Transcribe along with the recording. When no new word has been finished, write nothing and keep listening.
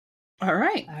All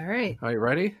right. All right. Are you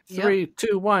ready? Yep. 3,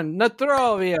 2, 1.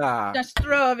 Natrovia.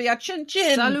 Nastrovia, chin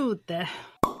chin. Salute.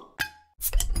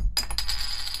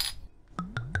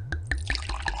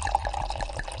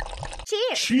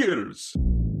 Cheers. Cheers.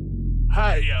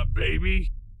 Hiya,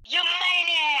 baby. You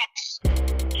maniacs!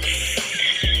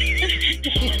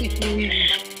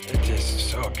 It is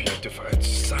so beautiful. It's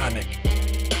sonic.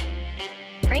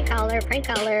 Prank caller, prank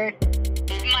caller.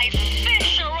 My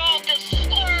fish are all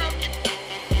disturbed!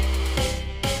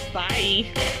 Bye.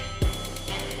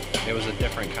 It was a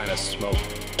different kind of smoke.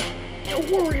 Don't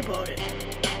worry about it.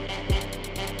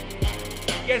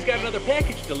 You guys got another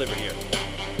package delivered here.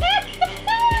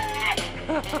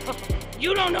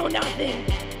 You don't know nothing.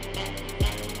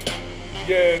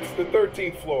 Yeah, it's the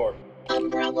 13th floor.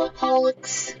 Umbrella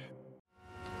holics.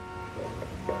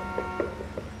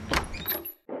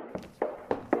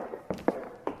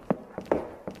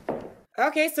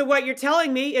 Okay, so what you're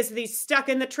telling me is that he's stuck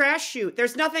in the trash chute.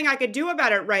 There's nothing I could do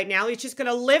about it right now. He's just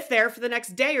gonna live there for the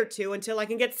next day or two until I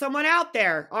can get someone out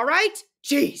there, all right?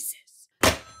 Jesus.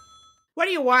 What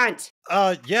do you want?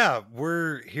 Yeah,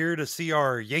 we're here to see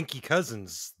our Yankee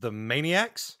cousins, the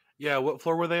Maniacs. Yeah, what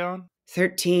floor were they on?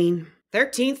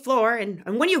 13th floor,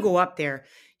 and when you go up there,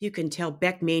 you can tell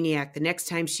Beck Maniac the next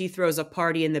time she throws a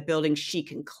party in the building, she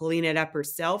can clean it up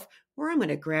herself, or I'm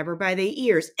gonna grab her by the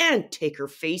ears and take her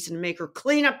face and make her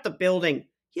clean up the building.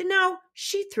 You know,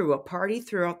 she threw a party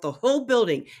throughout the whole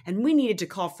building, and we needed to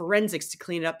call forensics to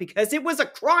clean it up because it was a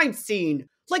crime scene.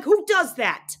 Like, who does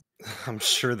that? I'm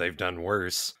sure they've done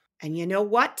worse. And you know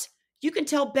what? You can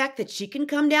tell Beck that she can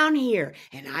come down here,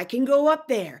 and I can go up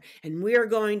there, and we're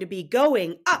going to be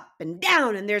going up and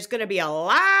down, and there's going to be a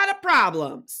lot of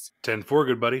problems. 10-4,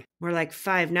 good buddy. We're like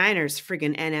 5-9ers,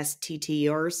 friggin'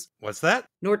 NSTTers. What's that?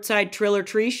 Northside Triller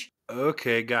Treesh.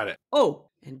 Okay, got it. Oh,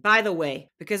 and by the way,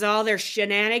 because of all their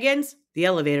shenanigans, the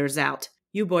elevator's out.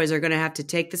 You boys are going to have to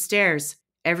take the stairs.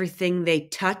 Everything they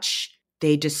touch,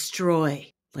 they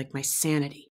destroy, like my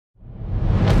sanity.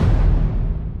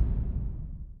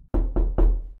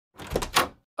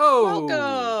 Oh!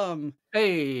 Welcome.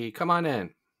 Hey, come on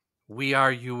in. We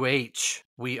are UH.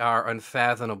 We are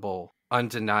unfathomable,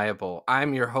 undeniable.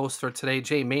 I'm your host for today,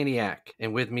 Jay Maniac,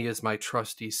 and with me is my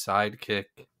trusty sidekick.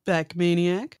 Beck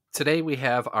Maniac. Today we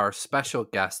have our special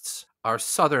guests, our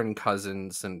southern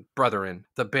cousins and brethren,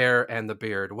 the Bear and the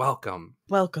Beard. Welcome.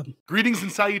 Welcome. Greetings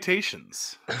and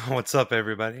salutations. What's up,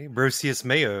 everybody? Brocius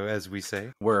Mayo, as we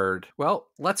say. Word. Well,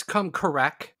 let's come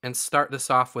correct and start this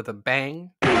off with a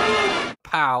bang,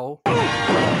 pow,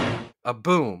 a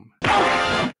boom.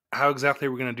 How exactly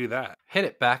are we going to do that? Hit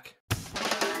it, Beck.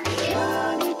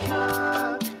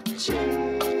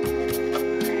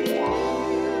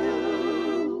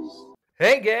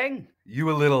 Hey, gang.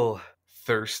 You a little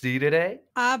thirsty today?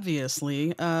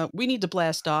 Obviously, we need to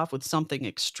blast off with something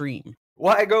extreme.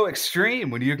 Why go extreme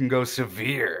when you can go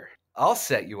severe? I'll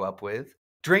set you up with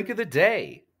Drink of the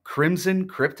Day, Crimson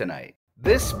Kryptonite.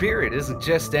 This spirit isn't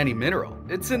just any mineral.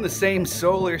 It's in the same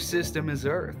solar system as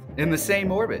Earth, in the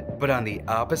same orbit, but on the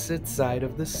opposite side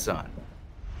of the sun.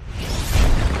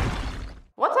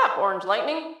 What's up, Orange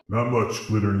Lightning? Not much,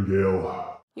 Glittering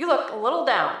Gale. You look a little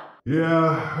down.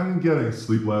 Yeah, I didn't get any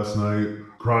sleep last night.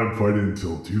 Crime fighting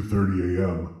until 2:30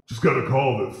 a.m. Just got a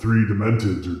call that 3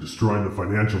 Dementeds are destroying the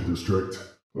financial district.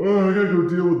 Oh, I gotta go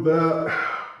deal with that.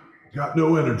 Got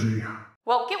no energy.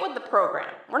 Well, get with the program.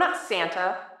 We're not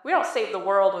Santa. We don't save the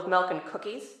world with milk and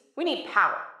cookies. We need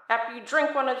power. After you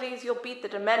drink one of these, you'll beat the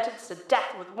Dementeds to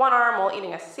death with one arm while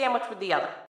eating a sandwich with the other.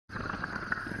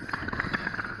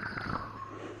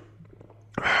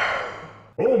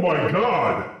 Oh my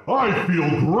god! I feel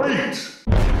great!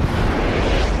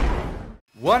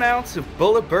 1 ounce of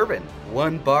Bullet Bourbon,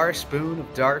 1 bar spoon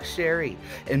of dark sherry,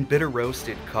 and bitter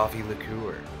roasted coffee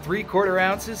liqueur, 3/4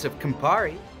 ounces of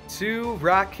Campari, 2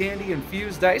 rock candy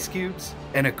infused ice cubes,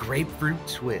 and a grapefruit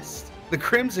twist. The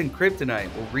Crimson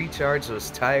Kryptonite will recharge those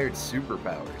tired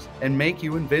superpowers and make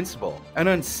you invincible, an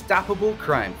unstoppable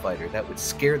crime fighter that would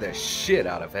scare the shit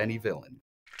out of any villain.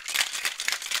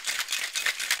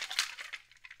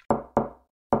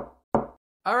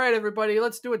 All right, everybody,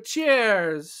 let's do a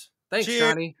cheers. Thanks, Cheers.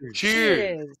 Johnny.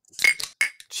 Cheers.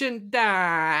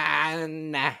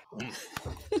 Chindan.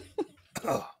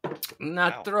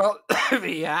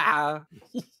 Natrovia.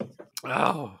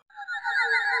 Oh.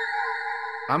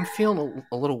 I'm feeling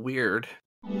a little weird.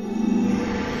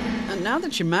 And now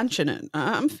that you mention it,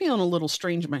 I'm feeling a little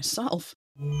strange myself.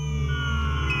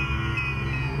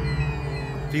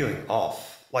 Feeling off.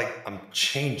 Like I'm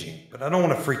changing, but I don't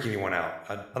want to freak anyone out.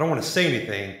 I don't want to say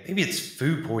anything. Maybe it's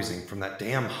food poisoning from that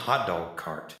damn hot dog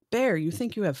cart. Bear, you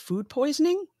think you have food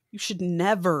poisoning? You should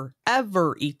never,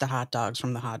 ever eat the hot dogs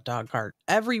from the hot dog cart.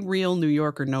 Every real New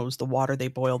Yorker knows the water they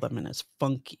boil them in is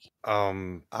funky.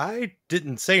 I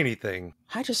didn't say anything.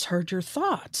 I just heard your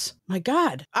thoughts. My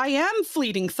God, I am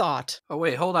fleeting thought. Oh,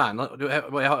 wait, hold on.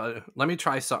 Let me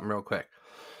try something real quick.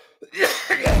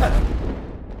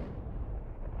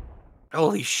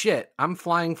 Holy shit, I'm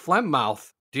flying phlegm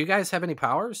mouth. Do you guys have any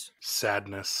powers?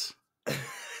 Sadness.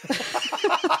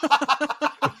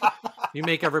 You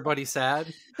make everybody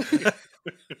sad?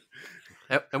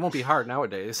 It won't be hard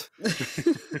nowadays.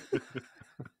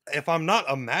 If I'm not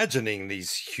imagining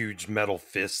these huge metal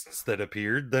fists that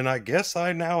appeared, then I guess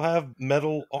I now have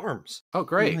metal arms. Oh,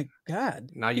 great. Oh my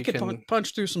God. Now you can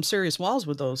punch through some serious walls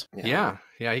with those. Yeah,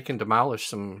 you can demolish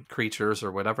some creatures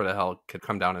or whatever the hell could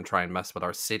come down and try and mess with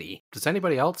our city. Does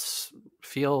anybody else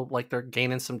feel like they're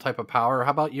gaining some type of power?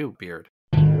 How about you, Beard?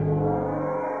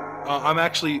 I'm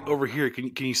actually over here.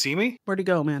 Can you see me? Where'd he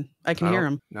go, man? I can hear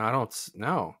him. No, I don't.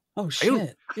 No. Oh, shit.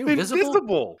 Are you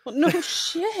invisible? Well, no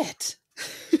shit.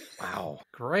 Wow.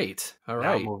 Great. All Now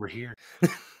right. I'm over here.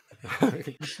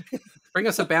 Bring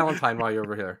us a Valentine while you're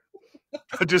over here.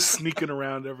 I'm just sneaking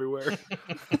around everywhere.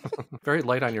 Very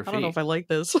light on your feet. I don't know if I like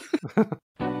this.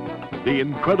 The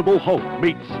Incredible Hulk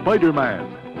meets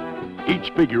Spider-Man.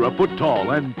 Each figure a foot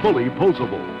tall and fully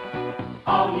posable.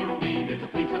 All you need is a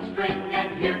piece of string,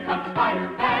 and here comes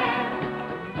Spider-Man.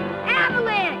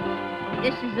 Avalanche!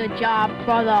 This is a job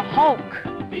for the Hulk.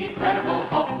 The Incredible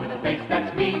Hulk with a face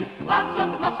that's mean, lots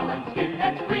of muscle and skin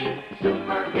that's green.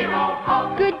 Superhero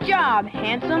Hulk. Good job,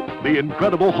 handsome. The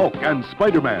Incredible Hulk and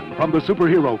Spider-Man from the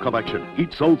Superhero Collection,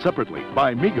 each sold separately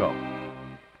by Mego.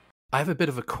 I have a bit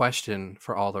of a question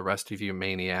for all the rest of you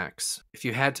maniacs. If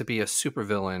you had to be a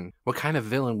supervillain, what kind of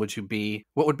villain would you be?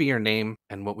 What would be your name,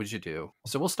 and what would you do?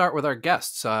 So we'll start with our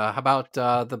guests. How about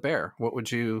the bear? What would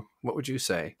you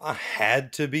say? I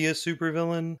had to be a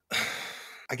supervillain.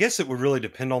 I guess it would really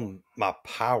depend on my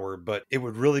power, but it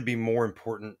would really be more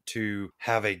important to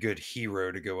have a good hero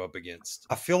to go up against.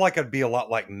 I feel like I'd be a lot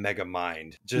like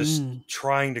Megamind, just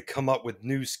trying to come up with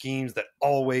new schemes that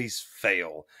always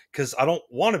fail. Because I don't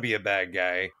want to be a bad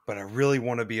guy, but I really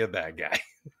want to be a bad guy.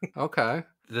 Okay.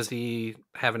 Does he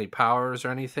have any powers or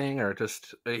anything, or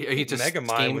just he just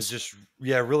Megamind was just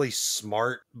really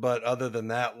smart, but other than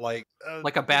that, like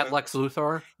a bad Lex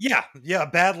Luthor? Yeah,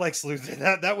 bad Lex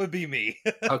Luthor. That would be me.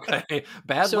 Okay,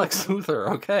 bad Lex Luthor.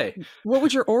 Okay. What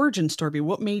would your origin story be?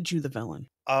 What made you the villain?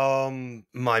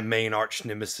 My main arch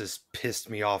nemesis pissed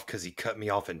me off because he cut me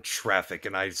off in traffic,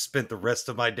 and I spent the rest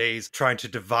of my days trying to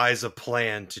devise a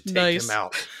plan to take him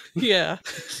out. Yeah.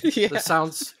 This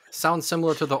sounds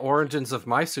similar to the origins of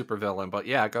my supervillain, but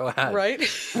yeah, go ahead. Right?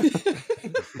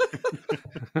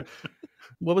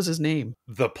 What was his name?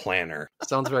 The Planner.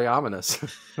 Sounds very ominous.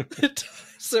 It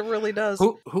does. It really does.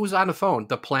 Who's on the phone?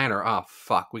 The Planner. Oh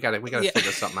fuck. We gotta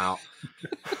figure something out.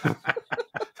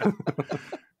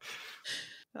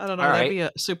 I don't know. That'd be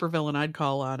a supervillain I'd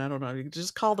call on. I don't know. You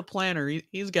just call the Planner.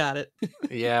 He's got it.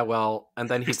 Yeah, well, and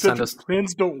then he'd send us.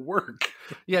 Plans don't work.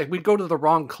 Yeah, we'd go to the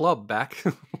wrong club back.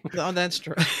 Oh, that's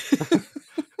true.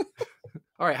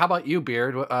 All right, how about you,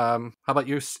 Beard? How about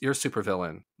your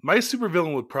supervillain? My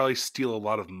supervillain would probably steal a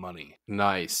lot of money.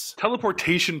 Nice.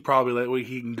 Teleportation, probably. That way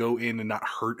he can go in and not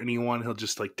hurt anyone. He'll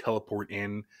just like teleport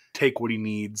in, take what he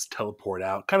needs, teleport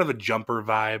out. Kind of a Jumper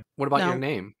vibe. What about your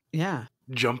name? Yeah.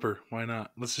 Jumper. Why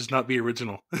not? Let's just not be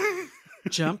original.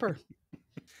 Jumper.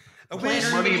 I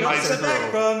wish money might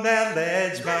back from that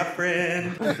ledge, my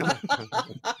friend.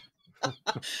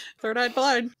 Third Eye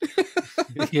Blind.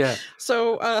 Yeah.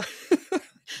 So,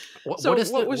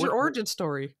 what was your origin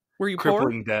story? Were you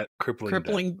crippling poor? debt?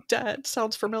 Crippling debt.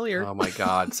 Sounds familiar. Oh my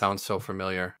God, sounds so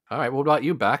familiar. All right, what about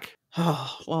you, Beck?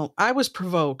 Oh, well, I was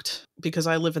provoked because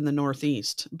I live in the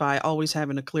Northeast by always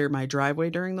having to clear my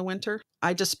driveway during the winter.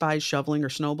 I despise shoveling or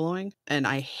snowblowing, and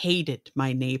I hated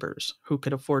my neighbors who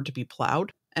could afford to be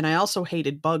plowed. And I also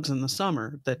hated bugs in the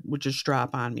summer that would just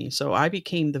drop on me. So I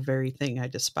became the very thing I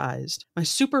despised. My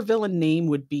supervillain name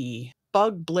would be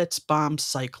Bug Blitz Bomb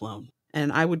Cyclone.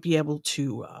 And I would be able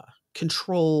to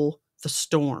control the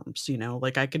storms,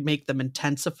 like I could make them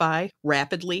intensify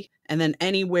rapidly. And then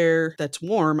anywhere that's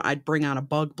warm, I'd bring on a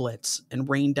bug blitz and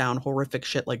rain down horrific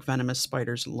shit like venomous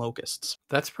spiders and locusts.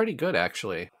 That's pretty good,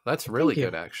 actually. That's really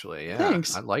good, actually. Yeah,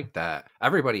 Thanks. I like that.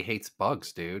 Everybody hates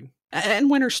bugs, dude.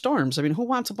 And winter storms. I mean, who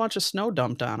wants a bunch of snow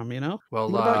dumped on them, Well,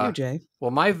 what about you, Jay?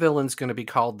 Well, my villain's going to be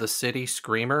called the City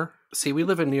Screamer. See, we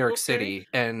live in New York City,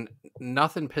 and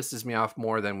nothing pisses me off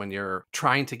more than when you're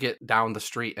trying to get down the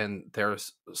street and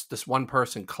there's this one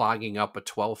person clogging up a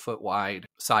 12-foot wide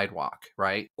sidewalk,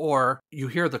 right? Or you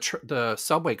hear the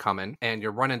subway coming and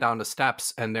you're running down the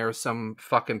steps and there's some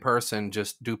fucking person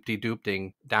just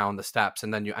doop-de-doopting down the steps,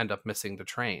 and then you end up missing the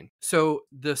train. So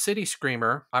the city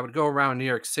screamer, I would go around New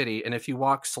York City, and if you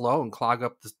walk slow and clog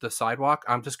up the sidewalk,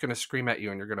 I'm just going to scream at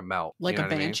you and you're going to melt. Like you know a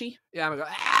what I mean? banshee? Yeah, I'm going to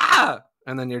go, ah!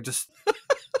 And then you're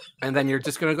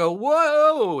just going to go,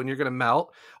 whoa, and you're going to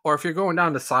melt. Or if you're going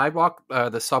down the sidewalk,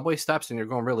 the subway steps, and you're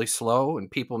going really slow and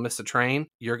people miss a train,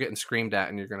 you're getting screamed at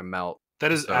and you're going to melt.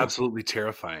 That is absolutely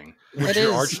terrifying. Would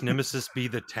your arch nemesis be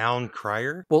the town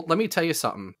crier? Well, let me tell you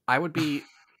something. I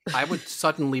would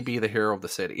suddenly be the hero of the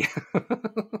city.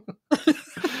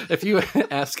 If you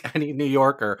ask any New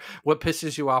Yorker what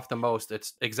pisses you off the most,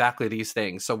 it's exactly these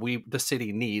things. So the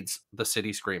city needs the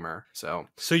city screamer. So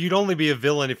you'd only be a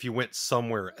villain if you went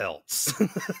somewhere else.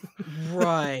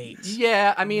 Right.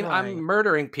 Yeah, I mean, I'm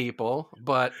murdering people,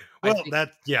 but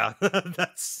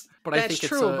that's But I think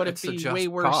true, but it's it'd a be way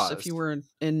just worse cause. if you were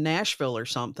in Nashville or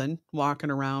something,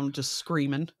 walking around just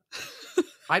screaming.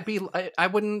 I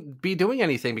wouldn't be doing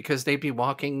anything because they'd be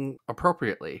walking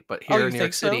appropriately. But here in New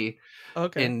York City,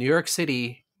 in New York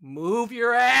City, move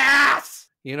your ass.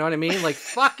 You know what I mean? Like,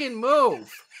 fucking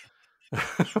move.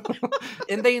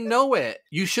 And they know it.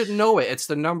 You should know it. It's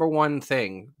the number one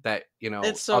thing that,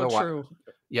 It's so true.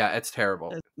 Yeah, it's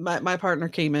terrible. My partner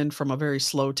came in from a very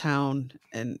slow town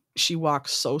and she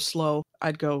walks so slow.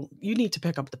 I'd go, you need to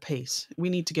pick up the pace. We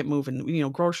need to get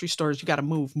moving. Grocery stores, you got to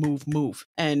move.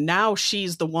 And now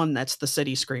she's the one that's the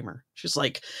city screamer. She's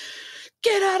like,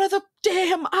 get out of the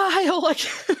damn aisle. Like,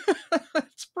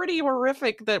 it's pretty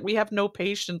horrific that we have no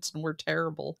patience and we're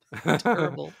terrible. We're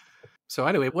terrible. So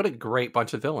anyway, what a great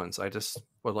bunch of villains. I just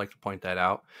would like to point that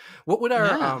out. What would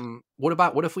our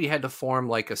what if we had to form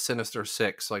like a Sinister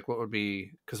Six? Like what would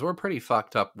be, because we're pretty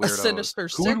fucked up weirdos. A Sinister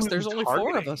Six? There's only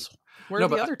four of us. Where are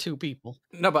the other two people?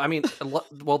 No, but I mean,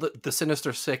 well, the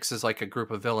Sinister Six is like a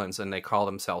group of villains and they call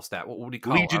themselves that. What would you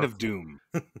call Legion of Doom.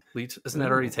 Isn't that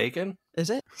already taken? Is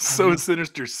it? So is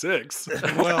Sinister Six.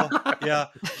 Well, yeah.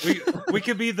 We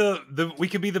could be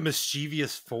the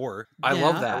mischievous four. I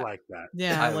love that. I like that.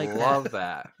 Yeah, I like love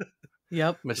that.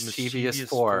 Yep. Mischievous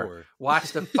four.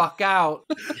 Watch the fuck out.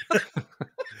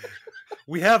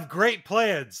 We have great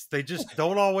plans. They just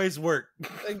don't always work.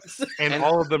 And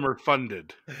all of them are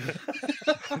funded.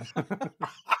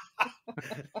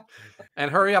 And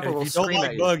hurry up, and or we'll if you don't scream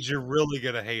like at bugs, you're really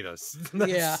gonna hate us.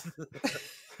 Yeah.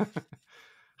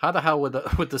 How the hell would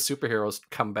the superheroes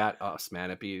combat us, man?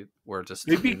 They'd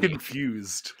be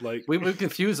confused. Like we would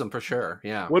confuse them for sure.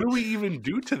 Yeah. What do we even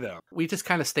do to them? We just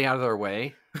kind of stay out of their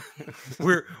way.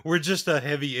 We're just a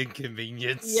heavy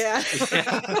inconvenience. Yeah.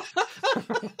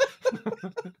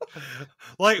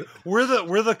 Like we're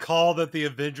the call that the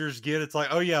Avengers get. It's like,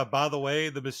 oh yeah, by the way,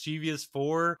 the mischievous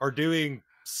four are doing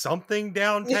something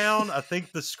downtown. I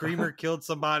think the screamer killed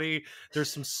somebody.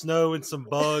 There's some snow and some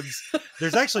bugs.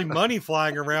 There's actually money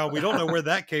flying around. We don't know where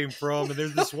that came from. And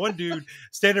there's this one dude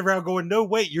standing around going, no,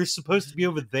 wait, you're supposed to be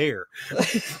over there.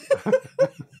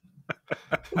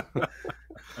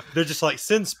 They're just like,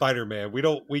 send Spider-Man.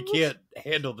 We can't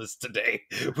handle this today.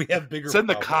 We have bigger Send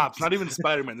problems. the cops, not even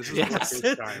Spider-Man. This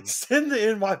is time. Send the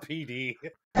NYPD.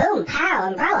 Boom,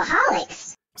 pow,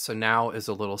 umbrellaholics. So now is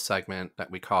a little segment that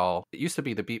we call, it used to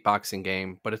be the beatboxing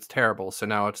game, but it's terrible. So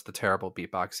now it's the terrible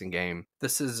beatboxing game.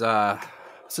 This is going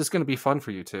to be fun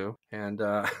for you two. And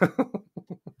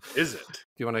is it? Do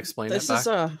you want to explain this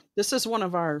that? This is one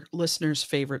of our listeners'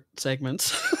 favorite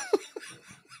segments.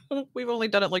 We've only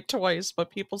done it like twice,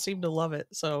 but people seem to love it.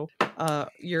 So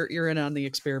you're in on the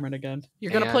experiment again.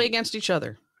 You're going to play against each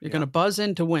other. You're going to buzz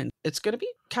in to win. It's going to be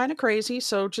kind of crazy,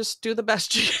 so just do the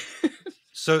best you can.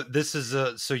 So this is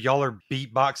so y'all are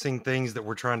beatboxing things that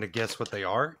we're trying to guess what they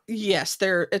are? Yes,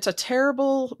 it's a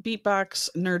terrible beatbox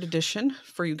nerd edition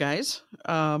for you guys.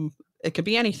 It could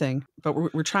be anything, but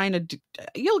we're trying to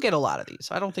you'll get a lot of these.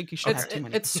 I don't think you should have too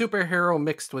many. It's superhero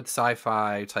mixed with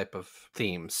sci-fi type of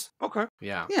themes. Okay.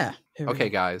 Yeah. Yeah. Okay,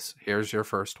 guys, here's your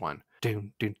first one.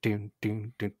 Doon doon doon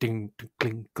doon doon doon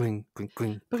cling cling cling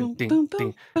cling ding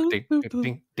ding ding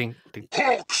ding ding ding.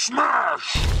 Hulk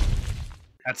smash!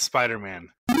 That's Spider-Man.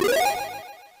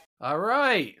 All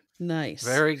right. Nice.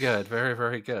 Very good. Very,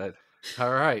 very good.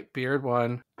 All right. Beard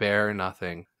one, bear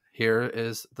nothing. Here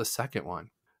is the second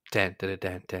one. Dan dan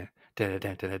dan dan dan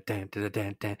dan dan dan dan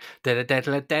dan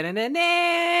dan dan dan dan.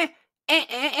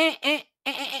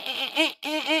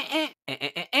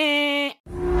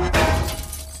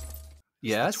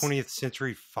 Yes. 20th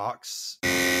Century Fox.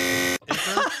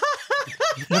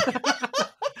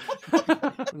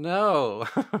 No.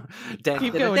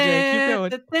 Keep going, Jay.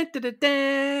 Keep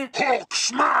going. Hulk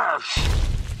smash!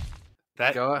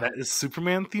 Go That is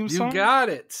Superman theme song? You got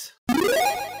it.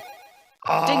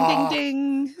 Ding, ding,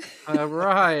 ding. All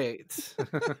right.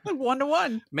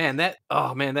 1-1. Man, that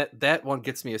one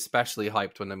gets me especially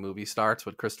hyped when the movie starts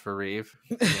with Christopher Reeve.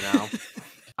 You know,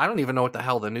 I don't even know what the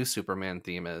hell the new Superman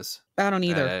theme is. I don't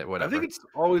either. Whatever. I think it's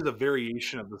always a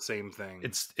variation of the same thing.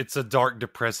 It's a dark,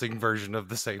 depressing version of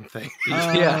the same thing.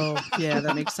 Yeah,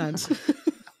 that makes sense.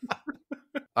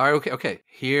 All right, okay.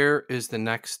 Here is the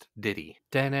next ditty.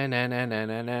 Go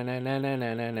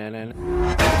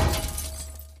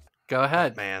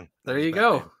ahead, man. There you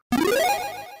go.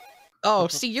 Oh,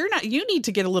 see, you need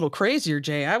to get a little crazier,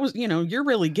 Jay. You're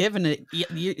really giving it.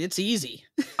 It's easy.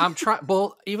 I'm trying.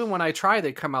 Well, even when I try,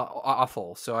 they come out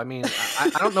awful. So, I mean, I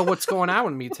don't know what's going on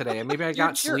with me today. Maybe I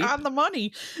got sleep. You're on the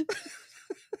money.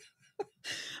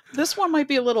 This one might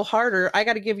be a little harder. I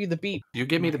got to give you the beat. You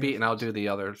give me the beat and I'll do the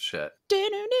other shit.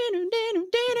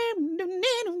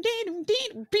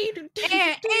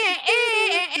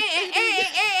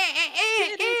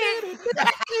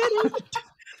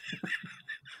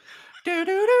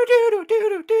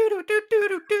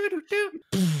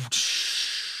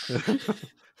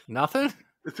 Nothing?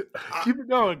 Keep it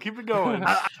going. Keep it going.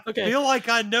 I feel like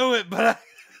I know it, but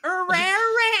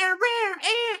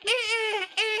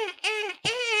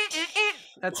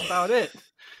that's about it.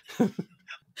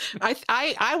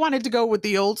 I wanted to go with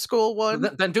the old school one.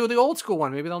 Then do the old school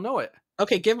one. Maybe they'll know it.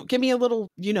 Okay, give me a little,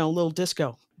 little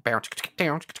disco.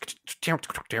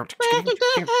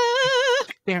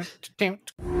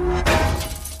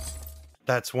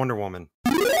 That's Wonder Woman.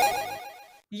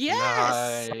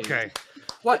 Yes. Nice. Okay.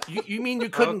 What? You mean you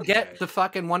couldn't get the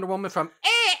fucking Wonder Woman from?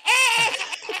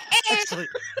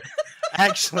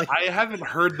 Actually, I haven't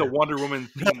heard the Wonder Woman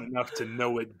theme enough to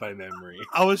know it by memory.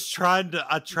 I tried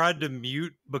to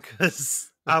mute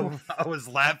because I was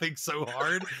laughing so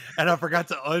hard and I forgot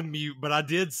to unmute, but I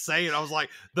did say it. I was like,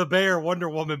 the bear, Wonder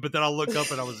Woman, but then I looked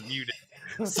up and I was muted.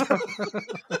 So...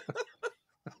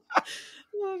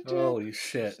 Holy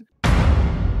shit.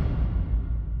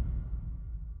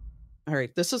 All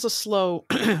right, this is a slow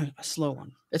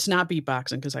one. It's not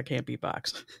beatboxing because I can't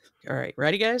beatbox. All right,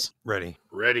 ready, guys? Ready.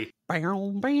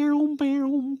 Bow, bow, bow,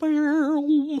 bow.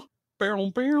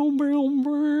 Bow, bow, bow,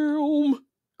 bow.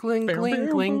 Cling, Bow, cling,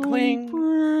 bow, cling, bow, cling.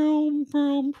 bow,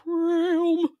 bow,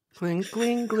 bow. Cling,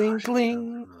 cling, cling,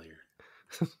 cling.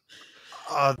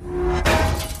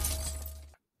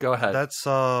 Go ahead. That's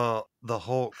the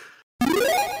Hulk.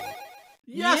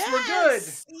 Yes, we're good.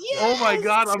 Yes. Oh my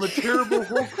god, I'm a terrible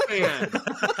Hulk fan.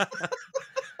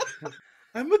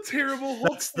 I'm a terrible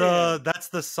Hulk fan. That's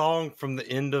the song from the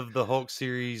end of the Hulk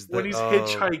series. When he's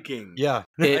hitchhiking. Yeah.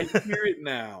 I hear it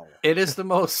now. It is the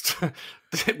most...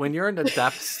 when you're in the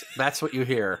depths, that's what you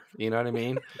hear. You know what I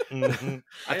mean? Mm-hmm.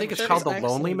 I think it's called The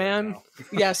Lonely Man.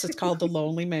 Yes, it's called The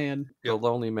Lonely Man. The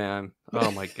Lonely Man.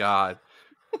 Oh my god.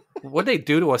 What did they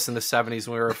do to us in the 70s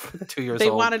when we were 2 years They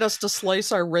old? wanted us to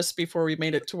slice our wrists before we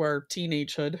made it to our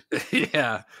teenagehood.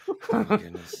 Yeah. Oh my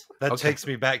goodness. That takes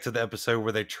me back to the episode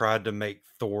where they tried to make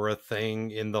Thor a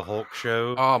thing in the Hulk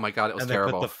show. Oh my god, it was and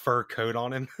terrible. They put the fur coat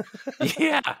on him.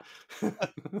 Yeah.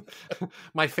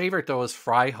 My favorite though is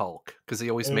Fry Hulk because he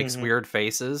always makes weird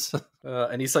faces,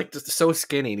 and he's like just so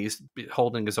skinny. And he's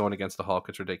holding his own against the Hulk.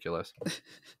 It's ridiculous.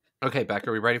 Okay, Beck,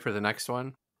 are we ready for the next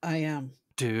one? I am.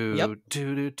 Do Yep.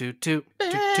 do do do do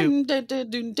do do do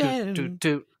do do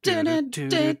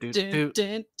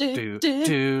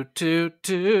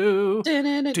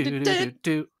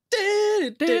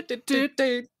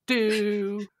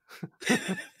do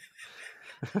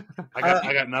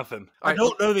I got nothing. I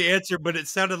don't know the answer, but it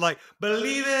sounded like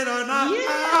 "Believe it or not,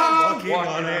 I'm walking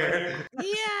on air."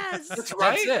 Yes, that's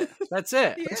right. That's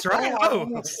it. That's right.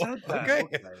 Oh, okay.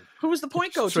 Who was the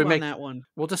point go to on that one?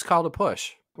 We'll just call it a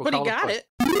push. But he got it.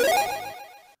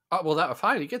 Oh, well, that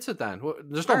fine. He gets it then.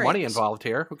 There's no money involved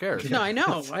here. Who cares? No, I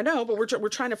know, but we're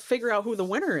trying to figure out who the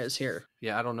winner is here.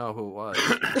 Yeah, I don't know who it was.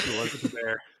 Who was it? The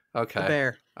bear. Okay. The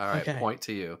bear. All right. Okay. Point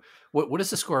to you. What is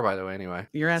the score, by the way? Anyway,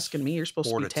 You're asking me. You're supposed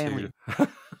to be tallying.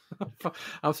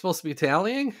 I'm supposed to be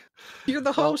tallying. You're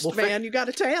the host, man. You got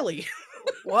to tally.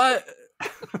 What?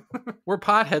 We're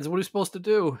potheads. What are we supposed to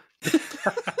do?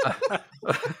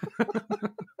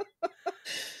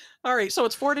 All right, so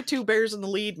it's 4-2. Bears in the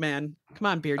lead, man. Come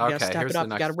on, Beard. You got to step it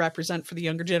up. You got to represent for the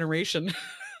younger generation.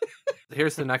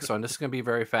 Here's the next one. This is going to be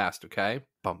very fast, okay?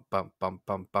 Bump, bump, bump,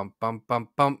 bump, bump, bump, bump,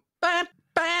 bump.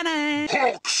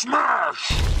 Hulk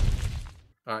smash!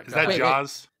 All right, is that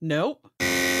Jaws? Nope.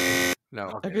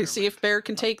 No. Okay, see if Bear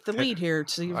can take the lead here.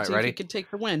 See if he can take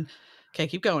the win. Okay,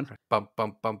 keep going. Bump,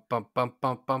 bump, bump, bump, bump,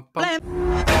 bump, bump, bump. Blam.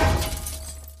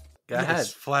 Go ahead.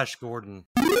 Yes, Flash Gordon.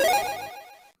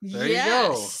 There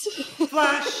Yes. you go.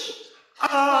 Flash.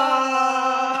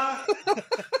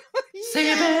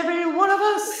 Save every one of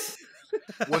us.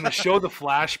 When the show The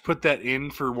Flash put that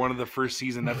in for one of the first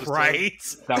season episodes, Right?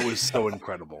 that was so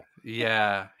incredible.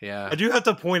 Yeah, yeah. I do have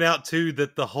to point out, too,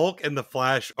 that the Hulk and the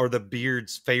Flash are the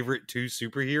Beard's favorite two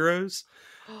superheroes.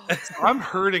 I'm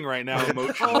hurting right now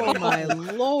emotionally. Oh my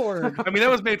lord. I mean, that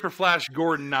was made for Flash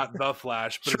Gordon, not The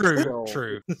Flash. But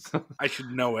True. I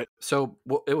should know it. So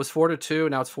it was 4-2.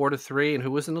 Now it's 4-3. And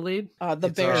who was in the lead? The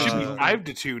Bear. It should be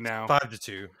 5-2 now.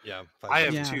 5-2. Yeah. 5-2. I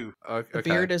have 2. Okay. The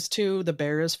Beard is 2. The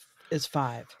Bear is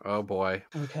 5. Oh boy.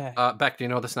 Okay. Beck, do you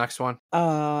know this next one?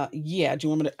 Yeah. Do you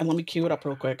want me to? And let me cue it up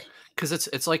real quick. Because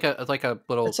it's like a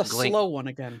little. It's a slow one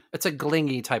again. It's a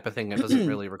glingy type of thing that doesn't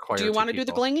really require. Do you want to do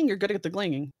the glinging? You're good at the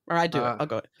glinging, or I do it. I'll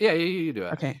go. Yeah, you do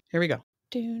it. Okay. Here we go.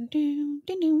 Doon doon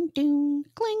doon doon doon.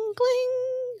 Gling gling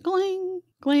gling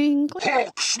gling gling.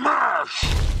 Hulk smash!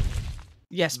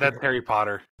 Yes. That's Harry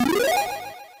Potter.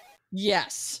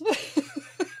 Yes.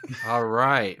 All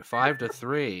right,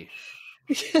 5-3.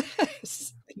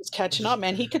 Yes. He's catching up,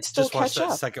 man. He could still Just watched catch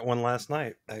that up. second one last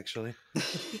night, actually.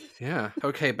 Yeah.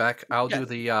 Okay, Beck. I'll do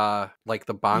the like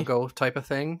the bongo type of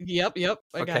thing. Yep.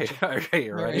 I got you. Okay,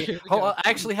 you All right, ready? here we Hold go. on, I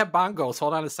actually have bongos.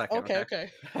 Hold on a second.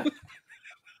 Okay. Hold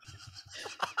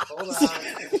on.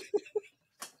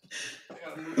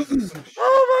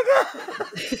 Oh my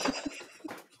god!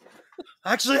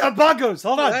 Actually, I have bongos.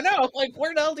 Hold on. I know. Like,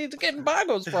 where the hell did you get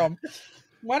bongos from?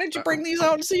 Why didn't you bring these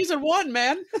out in season 1,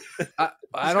 man?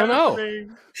 I don't know.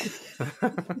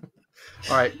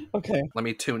 All right. Okay. Let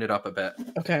me tune it up a bit.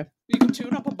 Okay. You can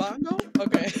tune up a bongo?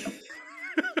 Okay.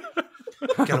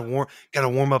 Gotta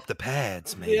warm up the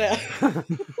pads, man. Yeah.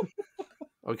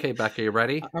 Okay, Beck, are you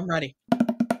ready? I'm ready.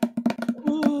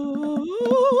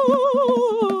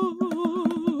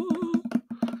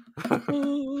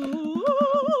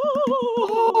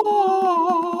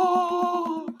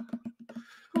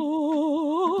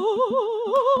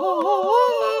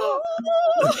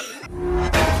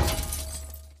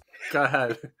 Go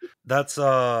ahead. That's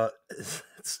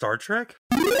Star Trek?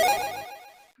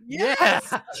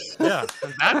 Yes. Yeah.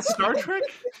 That's Star Trek?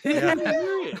 Yeah.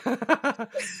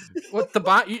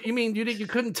 What you mean you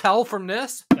couldn't tell from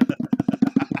this?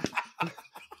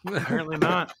 Apparently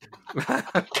not.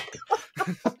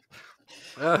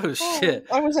 Oh shit.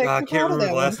 I was like, I can't remember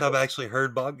the last time I actually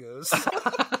heard bongos.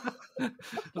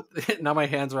 Now my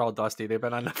hands are all dusty. They've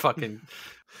been on the fucking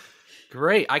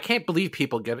great. I can't believe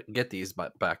people get these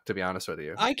back, to be honest with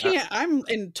you. I can't. I'm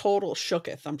in total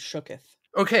shooketh. I'm shooketh.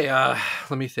 Okay,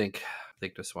 let me think.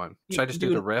 This one. Should I just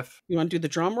do the riff? You want to do the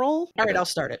drum roll? All right, I'll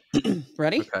start it.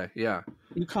 Ready? Okay, yeah.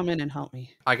 You come in and help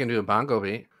me. I can do a bongo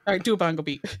beat. All right, do a bongo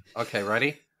beat. Okay,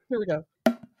 ready? Here we go.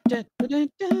 Da, da, da,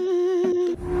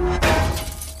 da.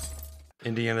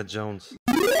 Indiana Jones.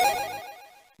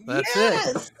 That's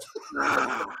it.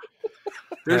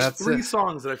 There's That's 3 it.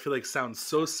 songs that I feel like sound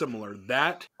so similar.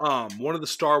 That, one of the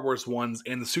Star Wars ones,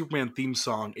 and the Superman theme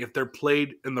song, if they're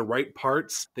played in the right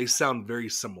parts, they sound very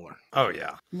similar. Oh,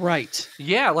 yeah. Right.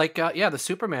 Yeah, like the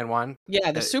Superman one.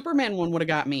 Yeah, the Superman one would have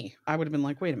got me. I would have been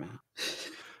like, wait a minute.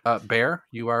 Bear,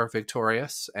 you are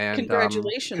victorious, and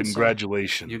Congratulations.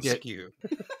 Congratulations. you get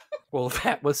Well,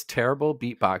 that was terrible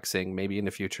beatboxing. Maybe in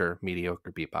the future,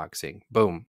 mediocre beatboxing.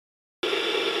 Boom.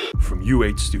 From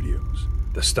U8 Studios,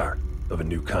 the start of a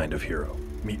new kind of hero.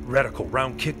 Meet Radical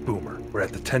Round Kick Boomer, where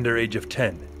at the tender age of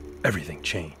 10, everything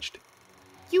changed.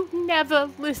 You never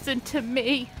listen to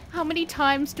me. How many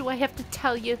times do I have to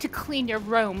tell you to clean your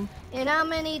room? And how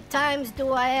many times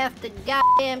do I have to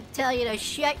goddamn tell you to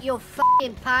shut your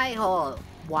fucking pie hole?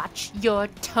 Watch your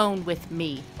tone with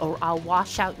me, or I'll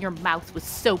wash out your mouth with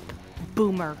soap,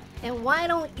 Boomer. And why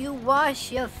don't you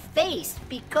wash your face?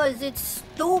 Because it's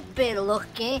stupid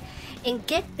looking. And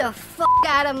get the fuck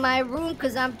out of my room,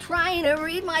 because I'm trying to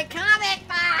read my comic.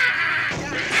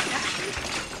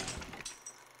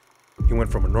 He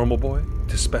went from a normal boy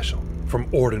to special, from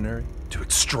ordinary to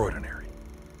extraordinary.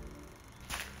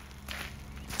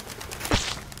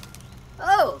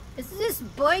 Oh, is this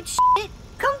Boyd shit?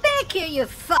 Come back here, you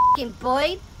fucking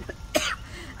Boyd.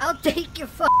 I'll take your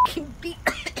fucking beak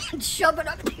and shove it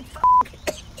up your fucking...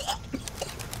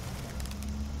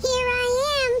 Here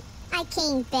I am. I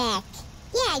came back.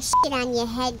 Yeah, I shit on your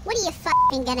head. What are you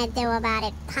fucking gonna do about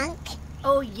it, punk?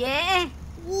 Oh, yeah?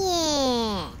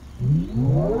 Yeah.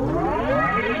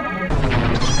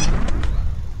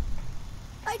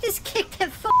 I just kicked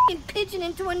that fucking pigeon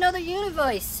into another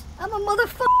universe. I'm a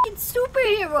motherfucking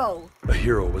superhero. A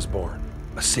hero was born,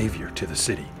 a savior to the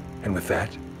city, and with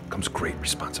that, comes great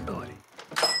responsibility.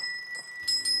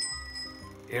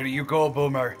 Here you go,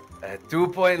 Boomer. 2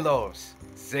 point loaves.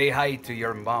 Say hi to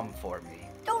your mom for me.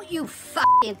 Don't you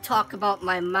fucking talk about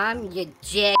my mom, you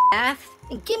jackass.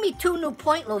 And give me 2 new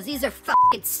point loaves. These are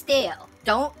fucking stale.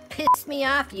 Don't piss me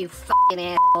off, you fucking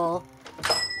asshole.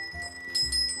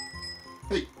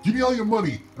 Hey, give me all your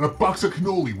money and a box of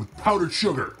cannoli with powdered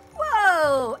sugar.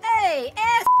 Whoa, hey,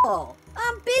 asshole.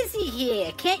 I'm busy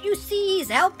here. Can't you see he's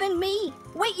helping me?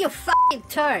 Wait your fucking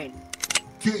turn.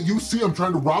 Can't you see I'm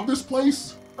trying to rob this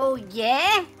place? Oh,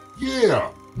 yeah? Yeah.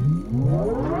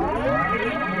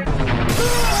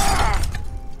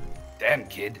 Damn,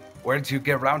 kid. Where'd you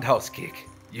get roundhouse kick?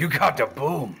 You got to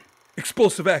boom.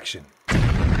 Explosive action.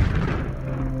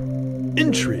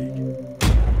 Intrigue.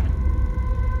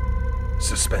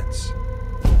 Suspense.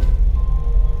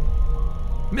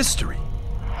 Mystery.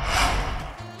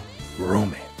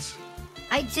 Romance.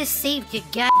 I just saved your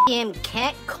goddamn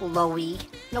cat, Chloe.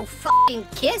 No fucking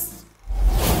kiss?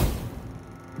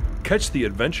 Catch the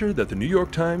adventure that the New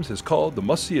York Times has called the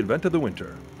must-see event of the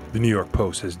winter. The New York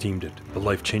Post has deemed it a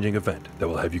life-changing event that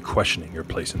will have you questioning your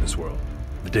place in this world.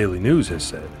 The Daily News has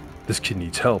said, this kid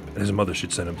needs help and his mother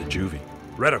should send him to juvie.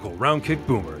 Radical Round Kick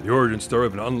Boomer, the origin story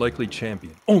of an unlikely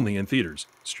champion, only in theaters.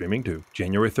 Streaming to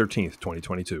January 13th,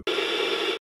 2022.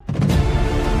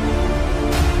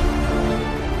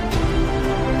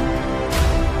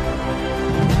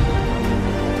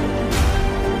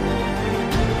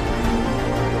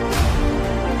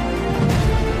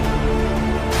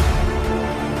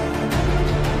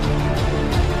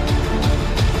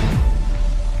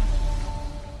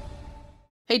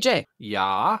 Hey, Jay.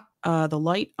 Yeah? The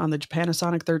light on the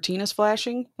Panasonic 13 is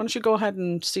flashing. Why don't you go ahead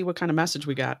and see what kind of message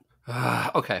we got?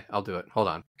 Okay, I'll do it. Hold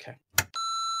on. Okay.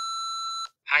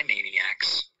 Hi,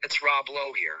 Maniacs. It's Rob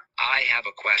Lowe here. I have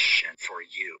a question for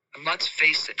you. And let's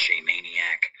face it,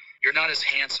 J-Maniac. You're not as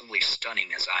handsomely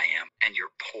stunning as I am, and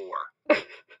you're poor.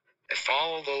 If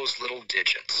all of those little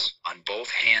digits on both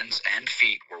hands and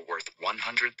feet were worth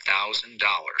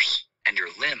 $100,000, and your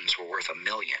limbs were worth $1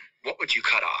 million, what would you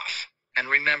cut off? And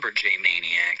remember,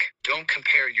 J-Maniac, don't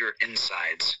compare your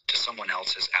insides to someone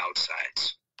else's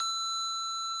outsides.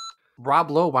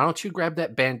 Rob Lowe, why don't you grab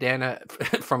that bandana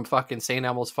from fucking St.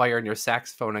 Elmo's Fire and your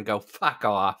saxophone and go fuck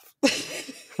off?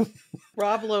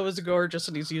 Rob Lowe is gorgeous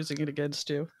and he's using it against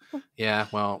you. Yeah,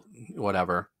 well,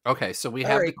 whatever. Okay, so we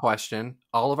have the question.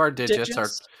 All of our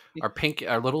digits. Our pink,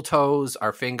 our little toes,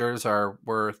 our fingers are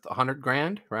worth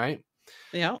 $100,000, right?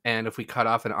 Yeah. And if we cut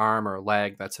off an arm or a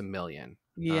leg, that's $1 million.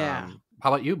 Yeah.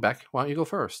 How about you, Beck? Why don't you go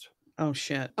first? Oh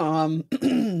shit.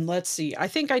 Let's see. I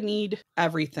think I need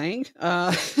everything.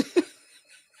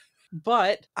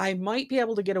 But I might be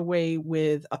able to get away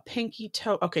with a pinky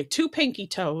toe. Okay, 2 pinky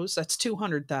toes. That's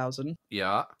 200,000.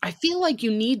 Yeah. I feel like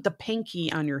you need the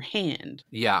pinky on your hand.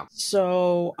 Yeah.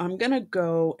 So I'm gonna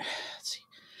go. Let's see.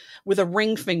 With a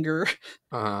ring finger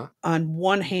on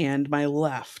one hand, my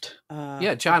left.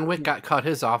 Yeah, John Wick got cut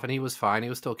his off and he was fine. He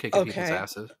was still kicking people's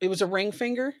asses. It was a ring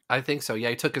finger? I think so. Yeah,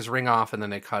 he took his ring off and then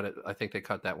they cut it. I think they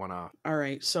cut that one off. All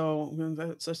right, so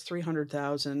that's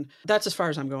 300,000. That's as far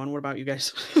as I'm going. What about you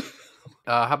guys?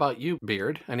 How about you,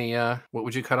 Beard? Any, what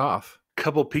would you cut off?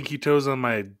 Couple pinky toes on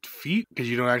my feet because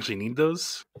you don't actually need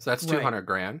those. So that's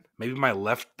 $200,000. Maybe my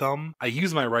left thumb. I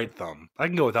use my right thumb. I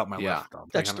can go without my left thumb.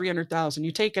 That's 300,000.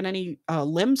 You taking any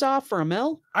limbs off for $1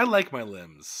 million? I like my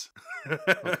limbs.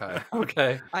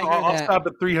 Okay. I'll stop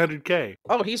at 300K.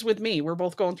 Oh, he's with me. We're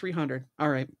both going 300. All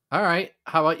right. How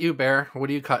about you, Bear? What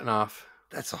are you cutting off?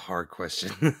 That's a hard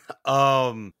question.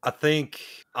 I think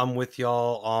I'm with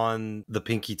y'all on the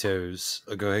pinky toes.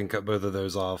 I'll go ahead and cut both of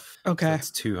those off. Okay. So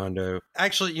that's $200.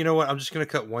 Actually, you know what? I'm just going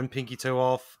to cut one pinky toe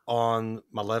off on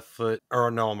my left foot, or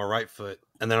no, on my right foot.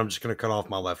 And then I'm just going to cut off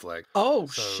my left leg. Oh,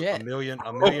 so shit. $1 million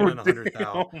and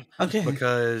 100,000. Okay.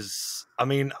 Because, I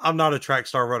mean, I'm not a track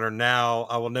star runner now.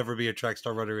 I will never be a track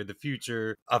star runner in the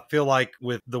future. I feel like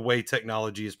with the way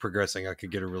technology is progressing, I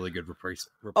could get a really good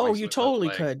replacement. Oh, you totally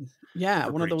could. Yeah,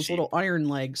 one of those little iron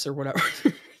legs or whatever.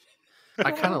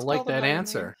 I kind of like that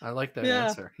answer. I like that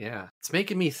answer. Yeah. It's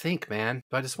making me think, man.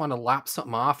 Do I just want to lop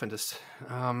something off and just...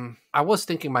 I was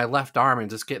thinking my left arm and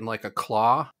just getting like a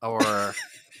claw or...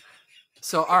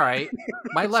 So, all right,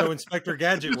 my left. So Inspector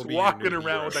Gadget will be walking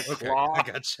around with a claw. I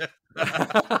gotcha.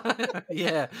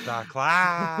 Yeah, the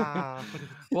claw.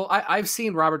 Well, I've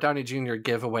seen Robert Downey Jr.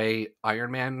 give away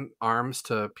Iron Man arms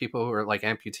to people who are like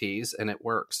amputees, and it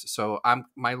works. So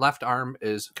my left arm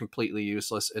is completely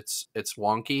useless. It's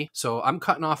wonky. So I'm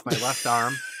cutting off my left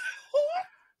arm.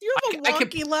 You have a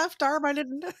wonky left arm. I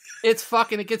didn't. It's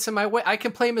fucking. It gets in my way. I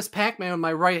can play Miss Pac-Man with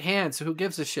my right hand, so who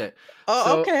gives a shit?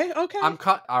 Oh, So okay. I'm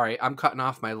cutting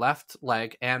off my left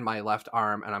leg and my left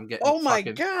arm, and I'm getting. Oh my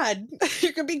god,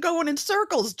 you could be going in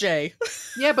circles, Jay.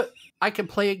 Yeah, but I can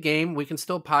play a game. We can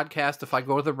still podcast. If I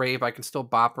go to the rave, I can still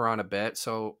bop around a bit.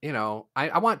 So,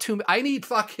 I want I need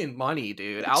fucking money,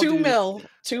 dude. I'll $2 do million.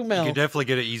 $2 You million. could definitely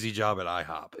get an easy job at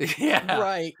IHOP. Yeah.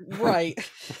 Right.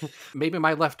 Maybe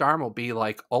my left arm will be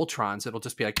like Ultron's. It'll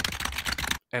just be like,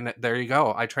 and there you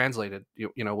go. I translated,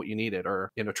 what you needed,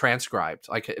 or transcribed.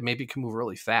 Maybe it can move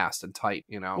really fast and tight.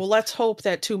 Well, let's hope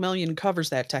that $2 million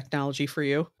covers that technology for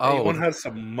you. Anyone has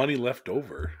some money left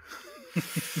over.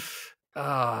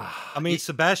 I mean,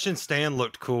 Sebastian Stan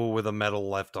looked cool with a metal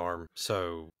left arm.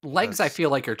 So legs, I feel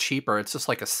like, are cheaper. It's just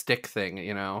like a stick thing,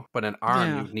 But an arm,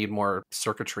 Yeah. you need more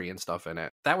circuitry and stuff in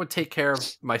it. That would take care of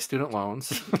my student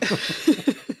loans.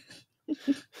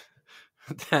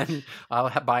 Then I'll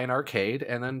buy an arcade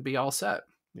and then be all set.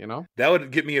 That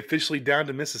would get me officially down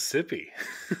to Mississippi.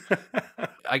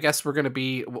 I guess we're gonna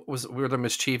be we're the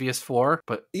mischievous 4,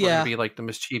 but we're Yeah. gonna be like the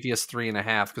mischievous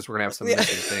 3.5 because we're gonna have some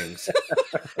missing things.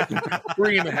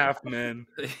 3.5 men.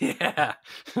 Yeah.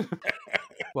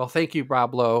 Well, thank you,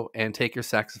 Rob Lowe, and take your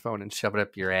saxophone and shove it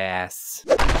up your ass.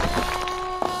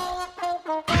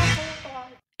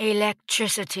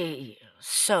 Electricity,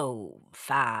 so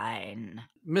fine.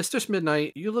 Mistress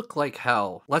Midnight, you look like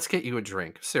hell. Let's get you a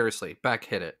drink. Seriously, Beck,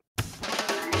 hit it.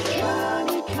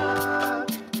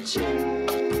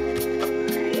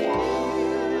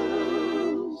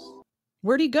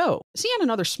 Where'd he go? Is he on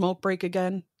another smoke break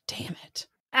again? Damn it.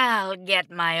 I'll get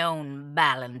my own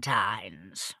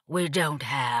Valentines. We don't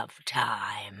have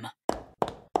time.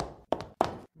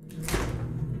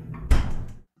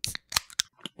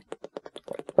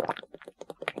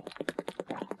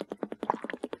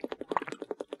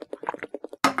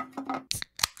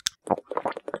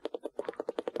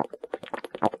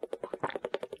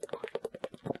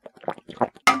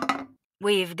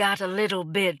 We've got a little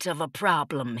bit of a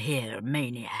problem here,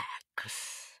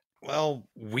 Maniacs. Well,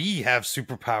 we have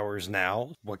superpowers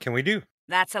now. What can we do?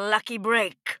 That's a lucky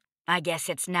break. I guess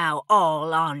it's now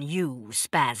all on you,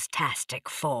 Spaztastic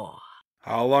 4.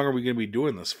 How long are we going to be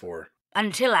doing this for?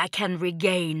 Until I can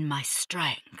regain my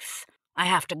strength. I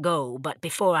have to go, but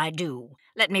before I do,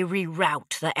 let me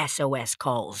reroute the SOS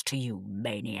calls to you,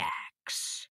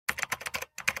 Maniacs.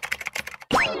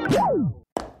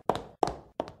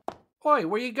 Oi,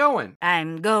 where you going?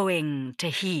 I'm going to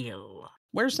heal.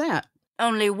 Where's that?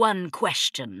 Only one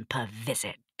question per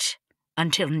visit.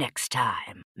 Until next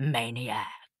time, Maniacs.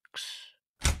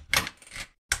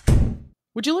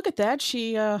 Would you look at that?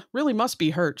 She really must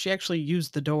be hurt. She actually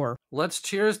used the door. Let's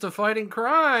cheers to fighting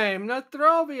crime.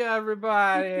 Natrobia,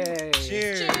 everybody.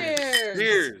 Cheers.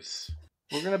 Cheers.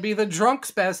 We're going to be the drunk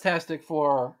Spaztastic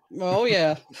 4. Oh,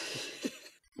 yeah.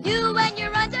 You and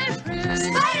your underoos.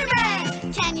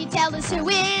 Spider-Man! Can you tell us who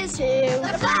is who?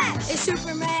 The Flash! Is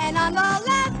Superman on the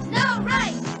left? No,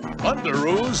 right!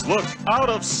 Underoos look out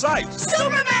of sight.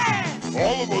 Superman!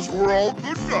 All of us were all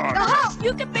good guys. The Hulk!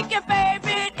 You can pick your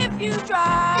favorite if you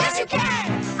try. Yes, you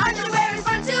can! Underwear is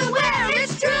fun to wear.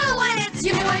 It's true when it's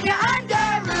you and your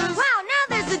underoos. Wow, now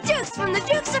there's the Dukes from the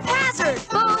Dukes of Hazzard.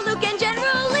 Bo, Luke, and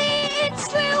General Lee. It's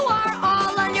true, are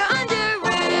all on your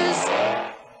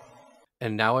underoos.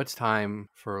 And now it's time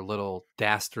for a little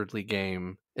dastardly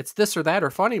game. It's this or that or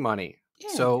funny money. Yeah.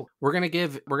 So we're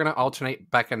gonna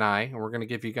alternate, Beck and I, and we're gonna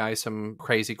give you guys some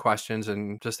crazy questions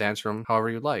and just answer them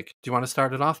however you'd like. Do you want to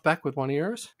start it off, Beck, with one of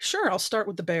yours? Sure, I'll start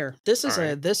with the bear. This is All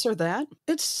right. a this or that.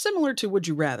 It's similar to Would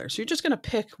You Rather, so you're just going to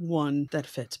pick one that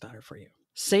fits better for you.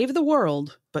 Save the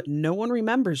world, but no one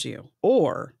remembers you.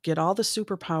 Or get all the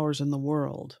superpowers in the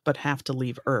world, but have to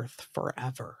leave Earth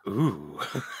forever. Ooh.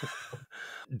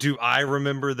 Do I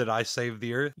remember that I saved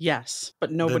the Earth? Yes,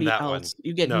 but nobody that else. one.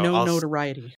 You get No, no I'll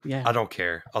notoriety. Yeah, I don't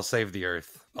care. I'll save the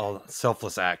Earth. I'll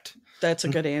selfless act. that's a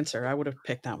good answer. I would have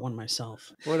picked that one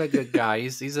myself. What a good guy.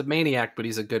 He's a maniac, but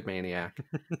he's a good maniac.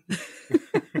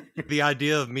 The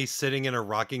idea of me sitting in a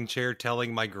rocking chair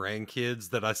telling my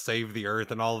grandkids that I saved the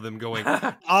Earth and all of them going,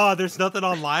 there's nothing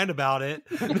online about it.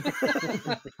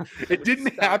 It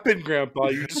didn't happen, Grandpa.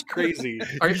 You're just crazy.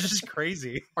 You're just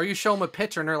crazy. Or you show them a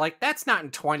picture and they're like, that's not in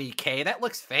 20K. That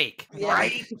looks fake. Yeah.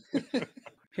 Right?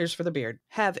 Here's for the beard.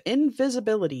 Have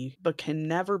invisibility but can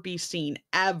never be seen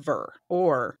ever.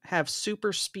 Or have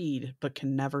super speed but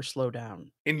can never slow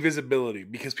down. Invisibility,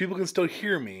 because people can still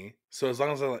hear me. So as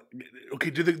long as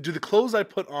okay, do the clothes I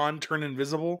put on turn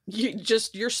invisible?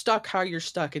 You're stuck how you're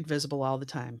stuck, invisible all the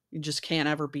time. You just can't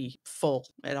ever be full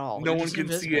at all. No You're one just can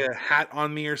invisible. see a hat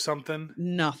on me or something?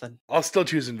 Nothing. I'll still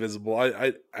choose invisible.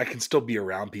 I can still be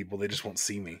around people. They just won't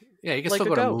see me. Yeah, you can Like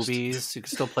still a go to ghost. movies. You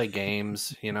can still play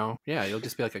games, you know? Yeah, you'll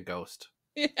just be like a ghost.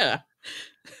 Yeah.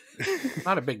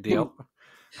 Not a big deal.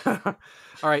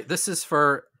 All right, this is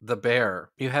for the bear.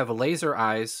 You have laser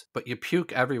eyes, but you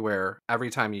puke everywhere every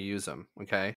time you use them,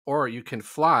 okay? Or you can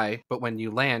fly, but when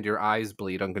you land, your eyes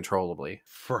bleed uncontrollably.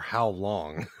 For how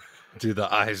long do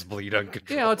the eyes bleed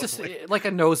uncontrollably? You know, just like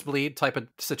a nosebleed type of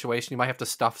situation. You might have to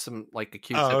stuff some, like a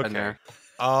Q-tip in there.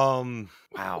 Wow.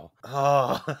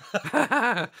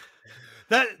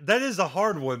 That is a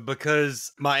hard one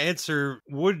because my answer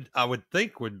I would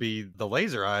think would be the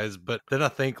laser eyes, but then I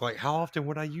think like how often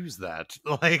would I use that?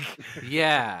 Like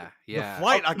yeah. The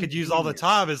flight I could use all the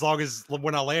time as long as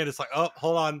when I land it's like, oh,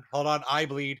 hold on, I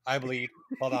bleed.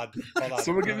 Hold on.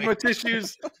 Someone give me my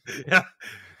tissues. Yeah.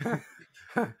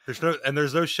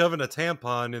 There's no shoving a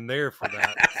tampon in there for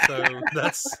that. So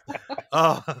that's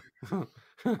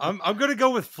I'm gonna go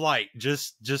with flight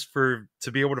just to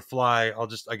be able to fly.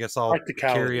 I guess I'll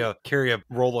carry a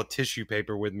roll of tissue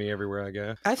paper with me everywhere I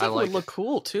go. I think it would look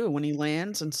cool too when he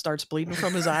lands and starts bleeding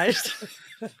from his eyes.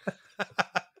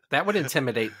 That would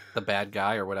intimidate the bad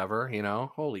guy or whatever, you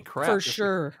know? Holy crap. For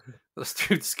sure. This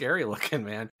dude's scary looking,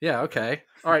 man. Yeah, okay.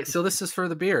 All right, so this is for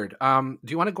the beard. Do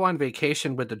you want to go on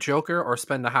vacation with the Joker or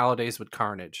spend the holidays with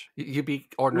Carnage? You be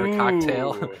ordering a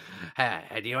cocktail.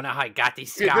 Hey, do you know how I got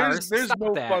these scars? There's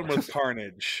no fun with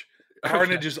Carnage.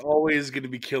 Carnage is always going to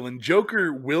be killing.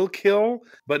 Joker will kill,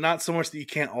 but not so much that you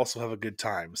can't also have a good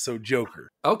time. So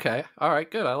Joker. Okay. All right,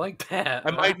 good. I like that.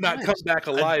 I might not come back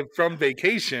alive from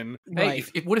vacation. Hey,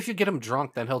 what if you get him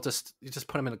drunk? Then you just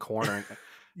put him in a corner.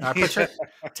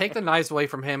 Take the knives away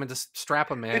from him and just strap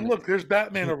him in. Hey, look, there's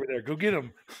Batman over there. Go get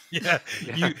him. Yeah.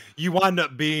 You wind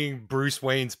up being Bruce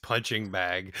Wayne's punching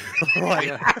bag.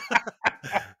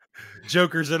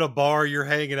 Joker's in a bar, you're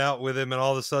hanging out with him, and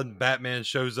all of a sudden Batman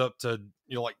shows up to,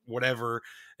 like whatever,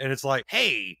 and it's like,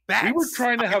 hey, Bats, we were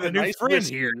trying to have a new nice friend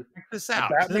whiskey. here. Check this out.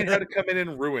 Batman had to come in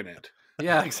and ruin it.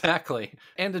 Yeah, exactly.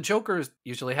 And the Joker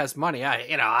usually has money.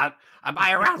 I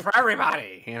buy around for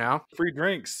everybody, you know? Free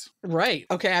drinks. Right.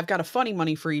 Okay, I've got a funny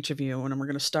money for each of you, and we're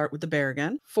going to start with the bear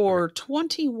again. For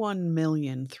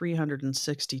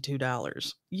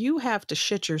 $21,362, you have to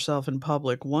shit yourself in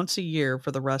public once a year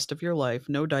for the rest of your life.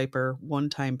 No diaper,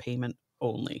 one-time payment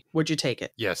only. Would you take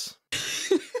it? Yes.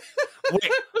 Wait.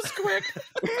 That was quick.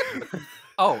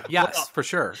 Oh, yes, for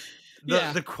sure.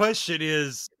 The question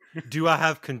is, do I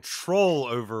have control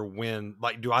over when,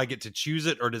 like, do I get to choose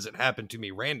it or does it happen to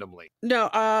me randomly? No,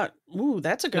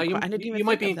 that's a good question. I didn't even you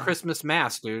might think be of in that. Christmas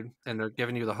Mass, dude, and they're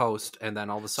giving you the host, and then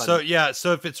all of a sudden...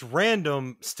 So if it's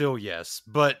random, still yes,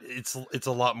 but it's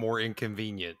a lot more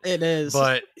inconvenient. It is.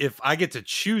 But if I get to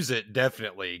choose it,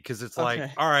 definitely, because it's like,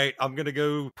 all right, I'm going to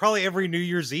go probably every New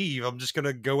Year's Eve. I'm just going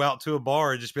to go out to a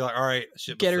bar and just be like, all right,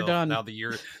 shit Get her myself. done. Now the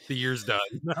year's done.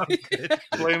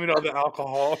 Blame it on the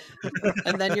alcohol.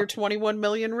 And then you're 21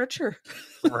 million richer.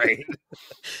 Right.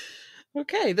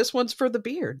 Okay, this one's for the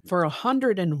beard. For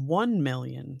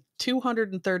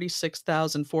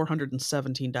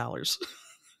 $101,236,417.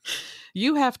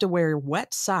 You have to wear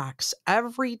wet socks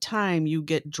every time you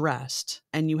get dressed,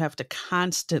 and you have to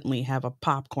constantly have a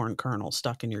popcorn kernel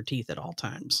stuck in your teeth at all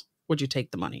times. Would you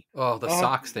take the money? Oh, the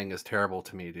socks thing is terrible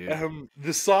to me, dude.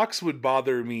 The socks would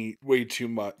bother me way too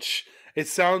much. It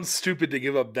sounds stupid to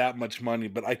give up that much money,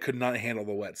 but I could not handle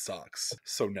the wet socks.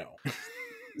 So no.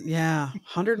 Yeah,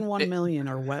 101 million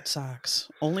are wet socks.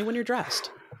 Only when you're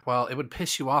dressed. Well, it would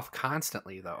piss you off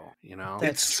constantly, though, you know?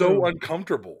 It's so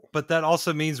uncomfortable. But that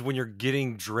also means when you're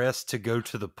getting dressed to go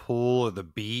to the pool or the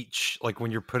beach, like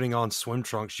when you're putting on swim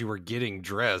trunks, you were getting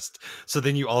dressed. So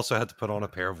then you also have to put on a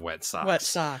pair of wet socks. Wet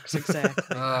socks, exactly.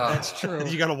 That's true.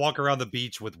 You got to walk around the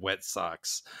beach with wet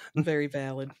socks. Very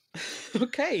valid.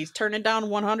 Okay, he's turning down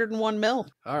 101 mil.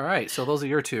 All right, so those are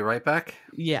your two, right, Beck?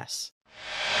 Yes.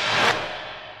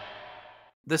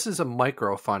 This is a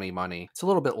micro funny money. It's a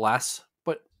little bit less,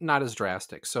 but not as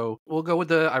drastic. So we'll go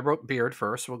with I wrote beard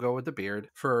first. We'll go with the beard.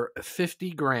 For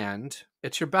 50 grand,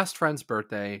 it's your best friend's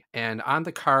birthday. And on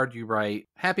the card, you write,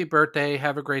 happy birthday,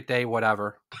 have a great day,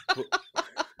 whatever.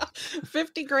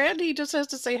 50 grand? He just has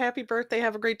to say happy birthday,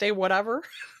 have a great day, whatever.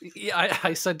 Yeah,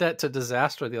 I said that to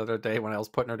Disaster the other day when I was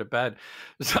putting her to bed.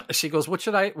 She goes, what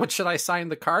should I sign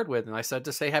the card with? And I said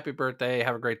to say happy birthday,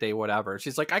 have a great day, whatever.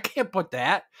 She's like, I can't put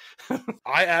that.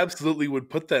 I absolutely would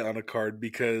put that on a card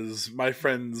because my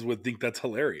friends would think that's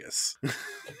hilarious.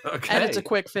 Okay. And it's a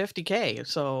quick 50K,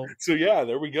 so yeah,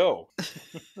 there we go.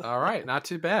 All right, not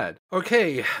too bad.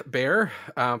 Okay, Bear,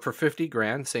 for 50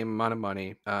 grand, same amount of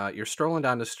money, you're strolling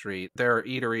down the street. There are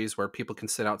eateries where people can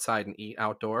sit outside and eat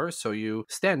outdoors. So you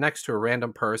stand next to a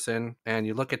random person and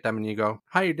you look at them and you go,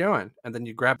 how you doing? And then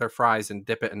you grab their fries and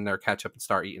dip it in their ketchup and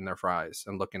start eating their fries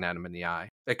and looking at them in the eye.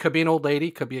 It could be an old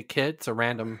lady, could be a kid. It's a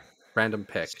random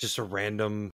pick. It's just a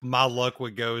random. My luck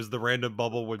would go is the random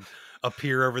bubble would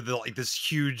appear over this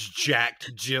huge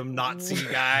jacked gym Nazi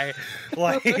guy.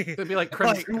 Like it'd be like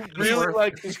Chris, really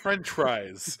like his French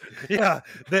fries. Yeah,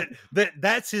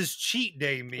 that's his cheat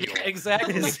day meal. Yeah,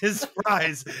 exactly, is his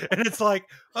fries, and it's like,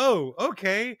 oh,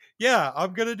 okay, yeah,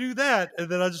 I'm gonna do that, and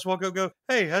then I just walk up and go,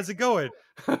 hey, how's it going?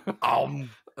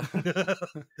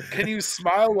 Can you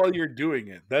smile while you're doing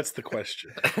it? That's the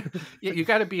question. Yeah, you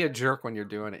got to be a jerk when you're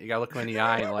doing it. You got to look them in the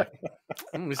eye and like,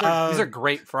 these are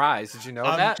great fries. Did you know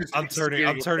that? I'm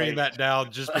turning that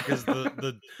down just because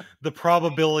the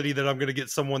probability that I'm going to get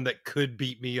someone that could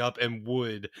beat me up and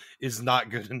would is not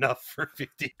good enough for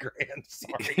 50 grand.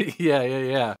 Sorry.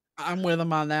 Yeah. I'm with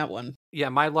him on that one. Yeah,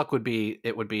 my luck would be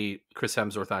Chris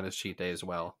Hemsworth on his cheat day as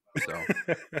well. So.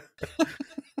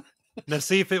 Now,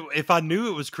 see, if I knew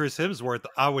it was Chris Hemsworth,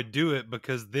 I would do it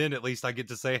because then at least I get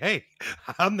to say, hey,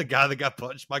 I'm the guy that got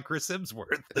punched by Chris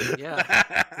Hemsworth.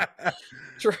 Yeah.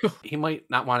 True. He might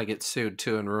not want to get sued,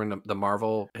 too, and ruin the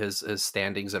Marvel, his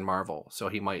standings in Marvel. So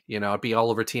he might, it'd be all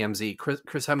over TMZ.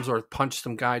 Chris Hemsworth punched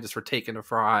some guy just for taking a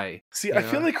fry. See, I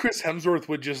feel like Chris Hemsworth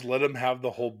would just let him have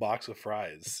the whole box of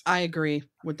fries. I agree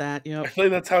with that, I feel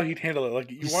like that's how he'd handle it. Like,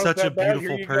 he's such a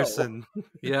beautiful person.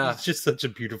 Yeah. He's just such a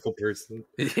beautiful person.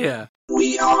 Yeah.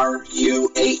 We are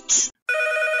UH.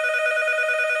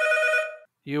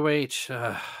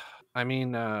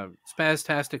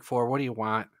 Spaztastic 4, what do you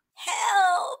want?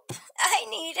 Help! I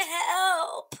need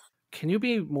help. Can you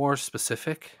be more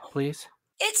specific, please?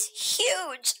 It's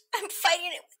huge. I'm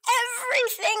fighting it with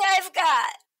everything I've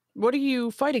got. What are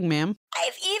you fighting, ma'am?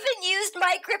 I've even used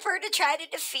my gripper to try to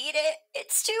defeat it.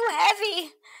 It's too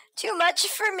heavy. Too much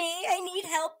for me. I need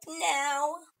help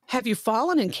now. Have you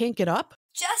fallen and can't get up?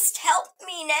 Just help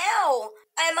me now.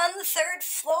 I'm on the 3rd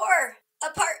floor.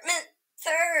 Apartment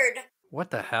 3rd.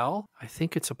 What the hell? I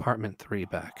think it's apartment 3,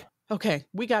 Beck. Okay,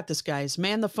 we got this, guys.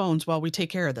 Man the phones while we take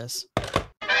care of this.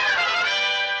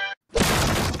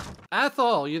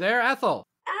 Ethel, you there, Ethel?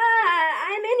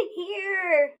 I'm in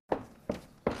here.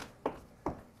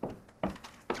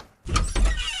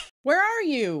 Where are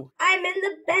you? I'm in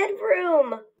the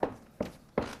bedroom.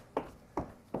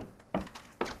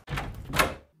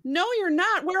 No, you're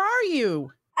not. Where are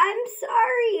you? I'm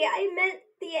sorry. I meant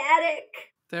the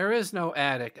attic. There is no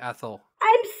attic, Ethel.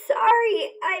 I'm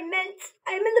sorry. I meant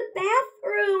I'm in the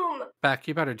bathroom. Beck,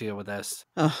 you better deal with this.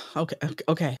 Oh,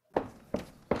 okay.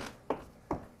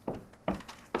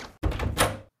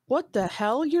 What the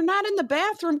hell? You're not in the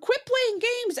bathroom. Quit playing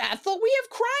games, Ethel. We have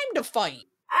crime to fight.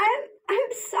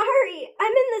 I'm sorry.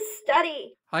 I'm in the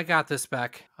study. I got this,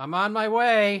 Beck. I'm on my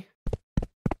way.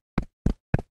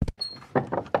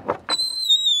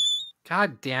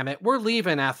 God damn it. We're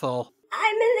leaving, Ethel.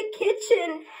 I'm in the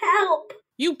kitchen. Help.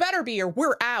 You better be or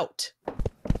we're out.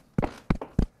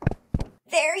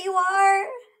 There you are.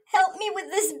 Help me with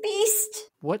this beast.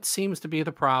 What seems to be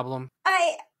the problem?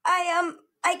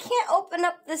 I can't open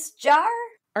up this jar.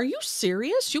 Are you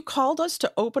serious? You called us to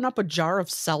open up a jar of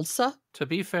salsa? To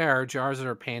be fair, jars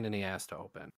are a pain in the ass to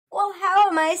open. Well, how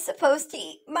am I supposed to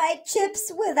eat my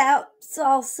chips without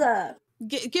salsa?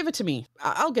 Give it to me.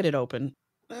 I'll get it open.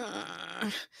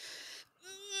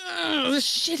 This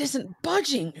shit isn't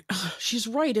budging. She's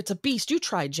right. It's a beast. You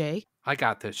try, Jay. I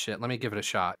got this shit. Let me give it a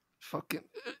shot. Fucking.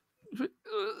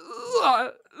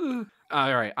 All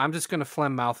right. I'm just going to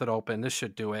phlegm mouth it open. This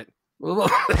should do it.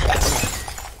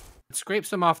 Scrape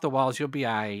some off the walls. You'll be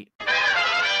all right.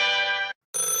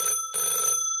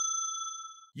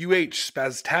 UH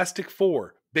Spaztastic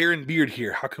 4. Baron Beard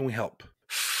here. How can we help?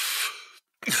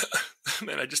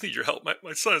 Man, I just need your help. My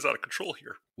son is out of control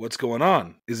here. What's going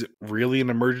on? Is it really an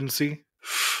emergency?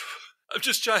 I'm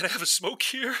just trying to have a smoke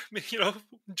here. I mean,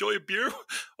 enjoy a beer,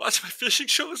 watch my fishing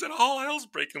shows, and all hell's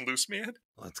breaking loose, man.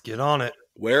 Let's get on it.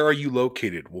 Where are you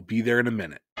located? We'll be there in a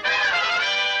minute.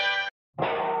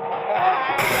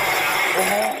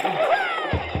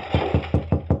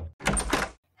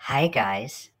 Hi,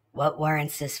 guys. What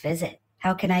warrants this visit?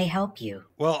 How can I help you?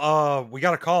 Well, we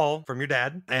got a call from your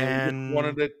dad, We and just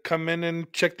wanted to come in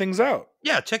and check things out.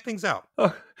 Yeah, check things out.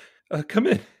 Come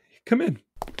in. Come in.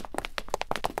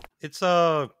 It's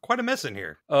quite a mess in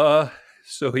here.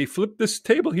 So he flipped this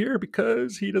table here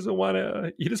because he doesn't want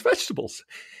to eat his vegetables.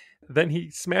 Then he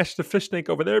smashed the fish tank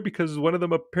over there because one of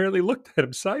them apparently looked at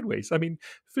him sideways. I mean,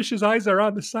 fish's eyes are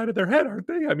on the side of their head, aren't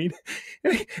they? I mean,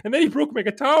 and then he broke my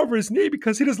guitar over his knee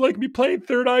because he doesn't like me playing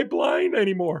Third Eye Blind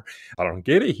anymore. I don't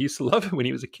get it. He used to love it when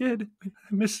he was a kid. I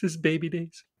miss his baby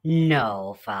days.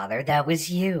 No, Father, that was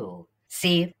you.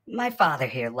 See, my father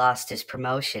here lost his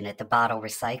promotion at the Bottle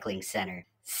Recycling Center.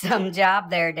 Some job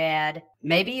there, Dad.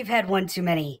 Maybe you've had one too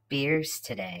many beers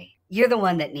today. You're the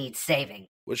one that needs saving.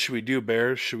 What should we do,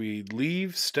 Bear? Should we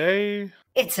leave? Stay?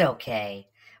 It's okay.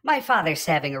 My father's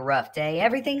having a rough day.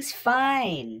 Everything's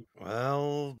fine.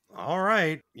 Well, all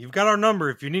right. You've got our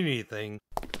number if you need anything.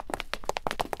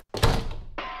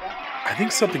 I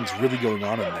think something's really going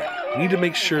on in there. We need to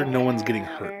make sure no one's getting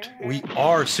hurt. We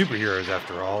are superheroes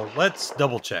after all. Let's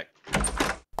double check.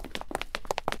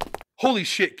 Holy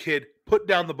shit, kid. Put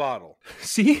down the bottle.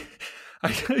 See?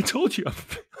 I told you,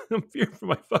 I'm fearing for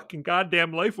my fucking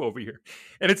goddamn life over here.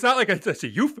 And it's not like that's a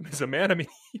euphemism, man. I mean,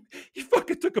 he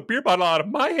fucking took a beer bottle out of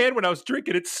my hand when I was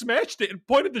drinking it, smashed it, and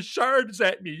pointed the shards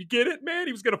at me. You get it, man?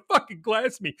 He was going to fucking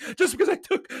glass me just because I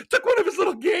took one of his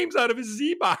little games out of his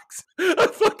Z-Box. I'm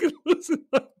fucking losing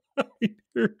my mind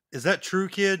here. Is that true,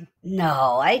 kid?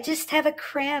 No, I just have a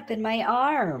cramp in my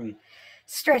arm.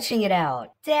 Stretching it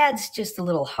out. Dad's just a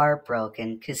little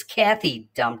heartbroken because Kathy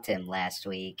dumped him last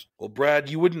week. Well, Brad,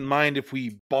 you wouldn't mind if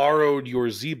we borrowed your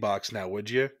Z-Box now, would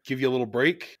you? Give you a little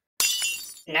break?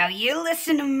 Now you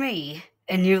listen to me,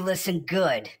 and you listen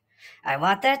good. I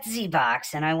want that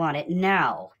Z-Box, and I want it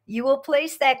now. You will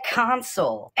place that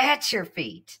console at your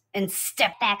feet and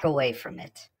step back away from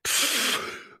it.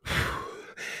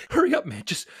 Hurry up, man.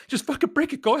 Just fucking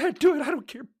break it. Go ahead, do it. I don't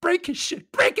care. Break his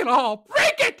shit. Break it all.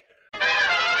 Break it!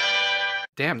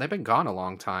 Damn, they've been gone a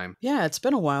long time. Yeah, it's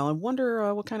been a while. I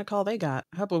wonder what kind of call they got.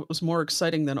 I hope it was more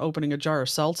exciting than opening a jar of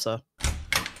salsa.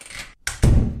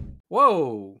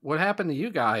 Whoa, what happened to you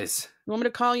guys? You want me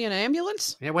to call you an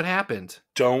ambulance? Yeah, what happened?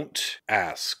 Don't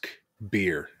ask.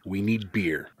 Beer. We need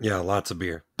beer. Yeah, lots of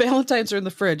beer. Valentines are in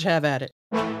the fridge. Have at it.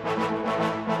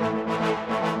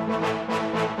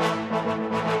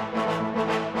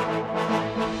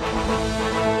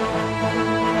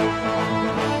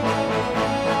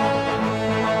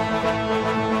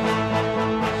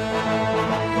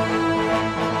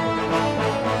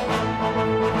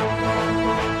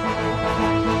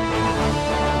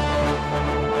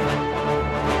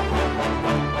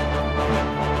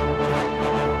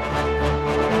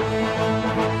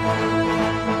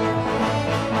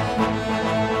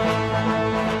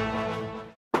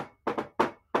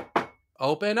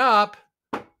 Open up.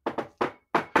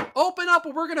 Open up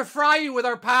or we're going to fry you with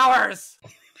our powers.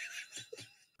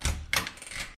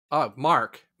 Oh,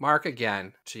 Mark. Mark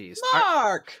again. Jeez.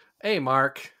 Mark! Hey,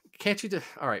 Mark. Can't you do...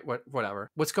 All right, whatever.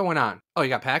 What's going on? Oh, you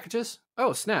got packages?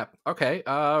 Oh, snap. Okay.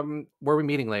 Where are we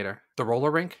meeting later? The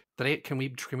roller rink? Can we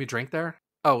drink there?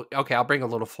 Oh, okay. I'll bring a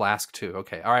little flask too.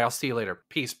 Okay. All right. I'll see you later.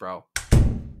 Peace, bro.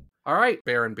 All right,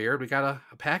 Bear and Beard, we got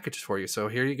a package for you, so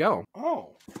here you go.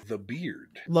 Oh, the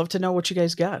beard. Love to know what you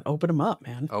guys got. Open them up,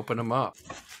 man. Open them up.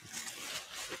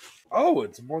 Oh,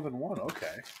 it's more than one.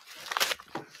 Okay.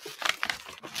 An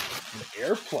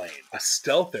airplane. A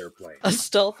stealth airplane. A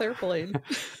stealth airplane.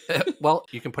 Well,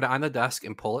 you can put it on the desk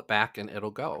and pull it back and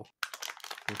it'll go.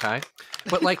 Okay?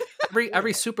 But like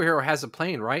every superhero has a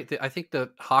plane, right? I think the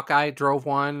Hawkeye drove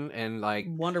one and like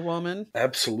Wonder Woman.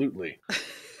 Absolutely.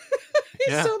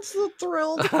 He sounds so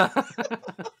thrilled.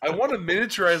 I want to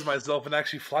miniaturize myself and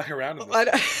actually fly around in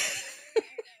this.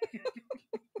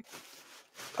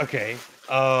 Okay.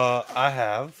 I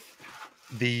have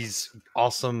these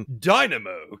awesome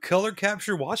Dynamo color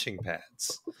capture washing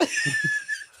pads.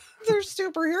 They're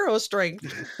superhero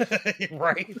strength.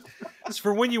 Right? It's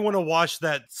for when you want to wash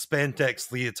that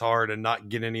spandex leotard and not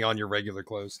get any on your regular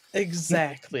clothes.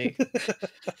 Exactly.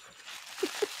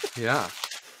 Yeah.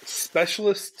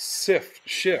 Specialist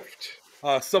shift.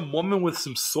 Some woman with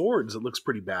some swords. It looks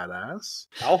pretty badass.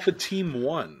 Alpha Team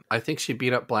 1. I think she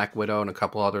beat up Black Widow and a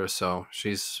couple others, so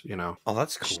she's, Oh,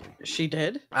 that's cool. She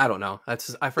did? I don't know. I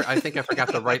think I forgot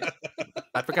to write.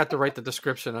 I forgot to write the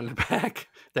description on the back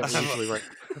that we usually write.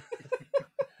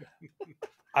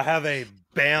 I have a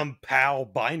Bam Pow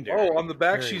binder. Oh, on the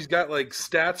back, Very- she's got like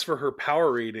stats for her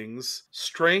power ratings.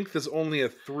 Strength is only a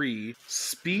 3.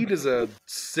 Speed is a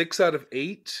 6 out of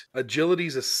 8. Agility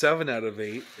is a 7 out of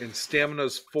 8. And stamina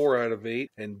is 4 out of 8.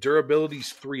 And durability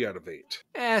is 3 out of 8.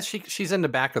 She's in the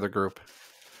back of the group.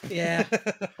 Yeah.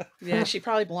 Yeah, she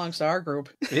probably belongs to our group.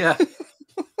 Yeah.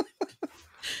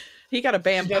 He got a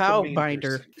Bam She got the Pow main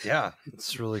binder. Yeah,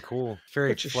 it's really cool.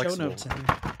 Very Put your flexible. show notes in.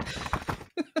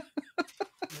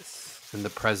 And the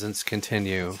presents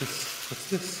continue. What's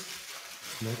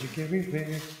this? Magic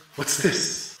everywhere. What's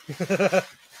this?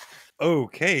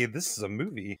 Okay, this is a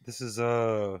movie. This is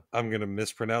I'm gonna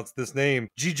mispronounce this name.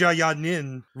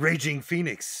 Jijayanin Raging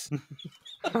Phoenix.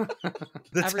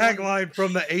 The tagline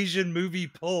from the Asian movie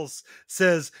Pulse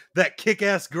says that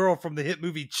kick-ass girl from the hit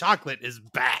movie Chocolate is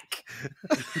back.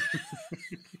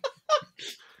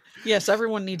 Yes,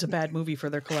 everyone needs a bad movie for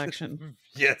their collection.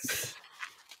 Yes.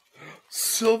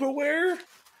 Silverware?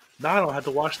 Now I don't have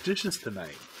to wash dishes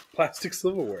tonight. Plastic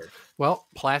silverware. Well,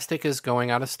 plastic is going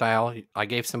out of style. I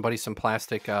gave somebody some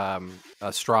plastic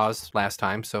straws last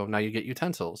time, so now you get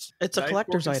utensils. It's a Knife,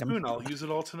 collector's fork, and item. Spoon. I'll use it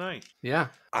all tonight. Yeah.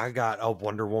 I got a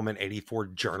Wonder Woman 84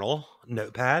 journal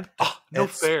notepad. Oh, no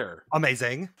It's fair.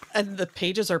 Amazing. And the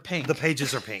pages are pink. The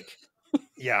pages are pink.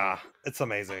 Yeah, it's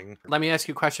amazing. Let me ask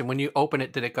you a question. When you open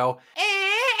it, did it go?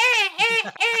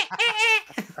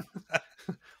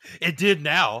 It did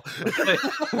now.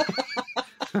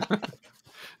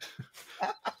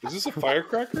 Is this a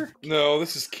firecracker? No,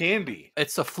 this is candy.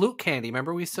 It's a flute candy.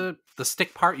 Remember we said the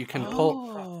stick part you can pull,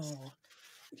 Oh.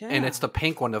 Yeah. and it's the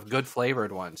pink one of good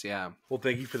flavored ones. Yeah, Well,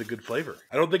 thank you for the good flavor.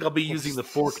 I don't think I'll be using the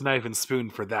fork, knife, and spoon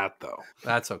for that, though.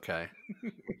 that's okay.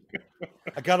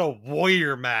 I got a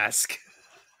warrior mask.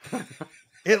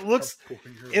 It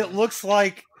looks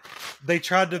like they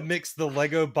tried to mix the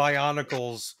Lego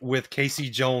Bionicles with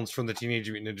Casey Jones from the Teenage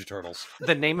Mutant Ninja Turtles.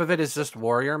 The name of it is just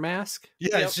Warrior Mask.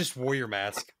 Yeah, it's just warrior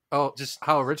mask. Oh, Just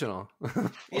how original.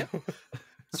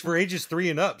 it's for ages 3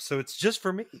 and up, so it's just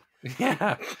for me.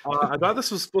 Yeah. I thought this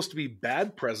was supposed to be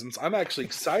bad presents. I'm actually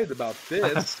excited about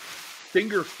this.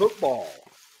 Finger football.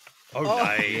 Oh,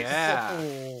 nice. Yeah.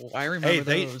 Oh, I remember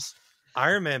those.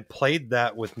 Iron Man played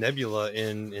that with Nebula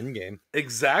in Endgame.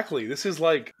 Exactly. This is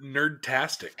like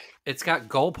nerdtastic. It's got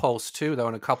goalposts too, though,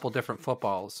 and a couple different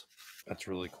footballs. That's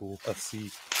really cool. Let's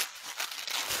see.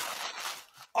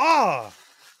 Ah!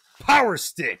 Power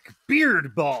Stick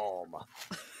Beard Balm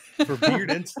for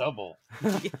beard and stubble.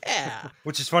 Yeah.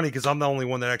 Which is funny because I'm the only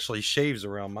one that actually shaves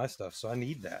around my stuff, so I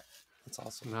need that. That's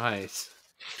awesome. Nice.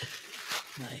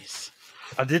 Nice.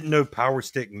 I didn't know Power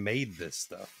Stick made this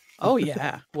stuff. Oh,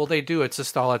 yeah. Well, they do. It's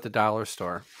just all at the dollar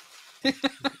store.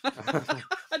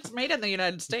 It's made in the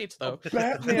United States, though.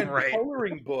 Batman Right.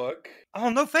 coloring book. Oh,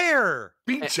 no fair.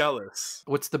 Be jealous.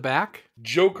 What's the back?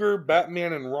 Joker,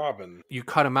 Batman, and Robin. You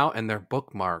cut them out and they're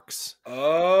bookmarks.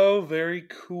 Oh, very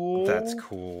cool. That's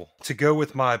cool. To go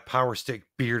with my Power Stick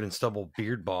Beard and Stubble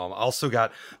Beard Balm, I also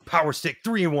got Power Stick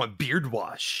 3-in-1 Beard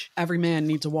Wash. Every man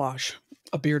needs a wash.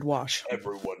 A beard wash.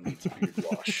 Everyone needs a beard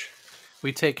wash.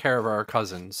 We take care of our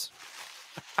cousins.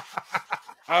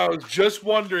 I was just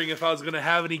wondering if I was going to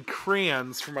have any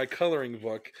crayons for my coloring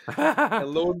book. And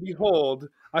lo and behold,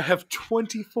 I have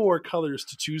 24 colors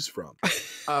to choose from.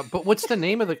 But what's the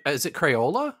name of the... Is it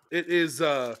Crayola? It is,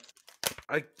 how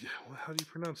do you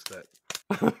pronounce that?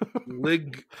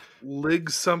 Lig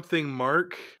something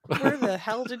Mark? Where the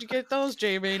hell did you get those,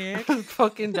 J-Maniac?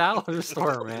 Fucking dollar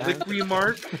store, man. Liqui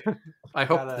Mark? I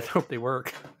hope they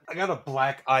work. I got a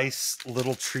Black Ice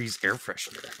Little Trees air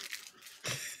freshener.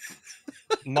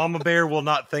 Mama Bear will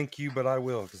not thank you, but I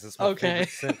will because it's my favorite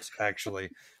scent. Actually,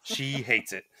 she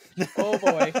hates it. Oh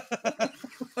boy!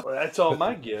 Well, that's all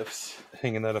my gifts.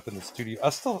 Hanging that up in the studio.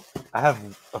 I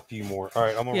have a few more. All right,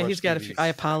 I'm gonna. Yeah, rush he's got a through few. these. I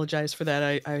apologize for that.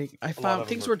 I of found them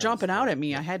things are were kinda jumping out small. at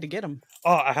me. I had to get them.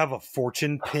 Oh, I have a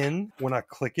fortune pin. When I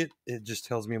click it, it just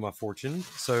tells me my fortune.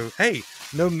 So hey,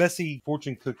 no messy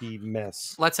fortune cookie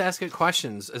mess. Let's ask it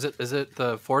questions. Is it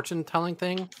the fortune telling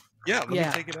thing? Yeah, let me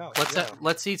take it out.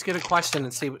 Let's each get a question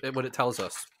and see what it tells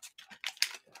us.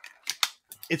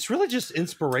 It's really just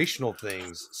inspirational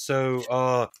things.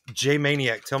 So, J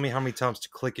Maniac, tell me how many times to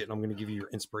click it, and I'm going to give you your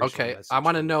inspiration. Okay, I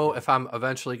want to know if I'm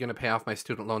eventually going to pay off my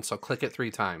student loan, so click it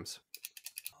 3 times.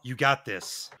 You got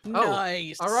this.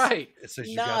 Nice. All right. It says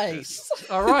you got this.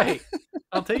 All right.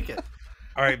 I'll take it.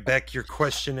 All right, Beck, your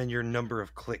question and your number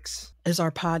of clicks. Is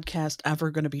our podcast ever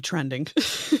going to be trending?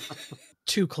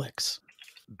 2 clicks.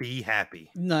 Be happy.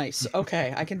 Nice.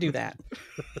 Okay, I can do that.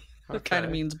 That kind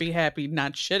of means be happy.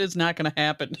 Not shit is not going to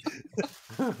happen.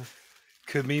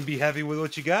 Could mean be happy with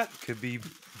what you got. Could be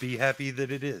happy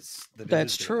that it is.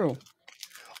 That's true.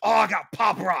 Oh, I got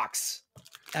Pop Rocks.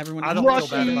 Everyone, I don't feel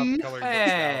bad about the coloring books now.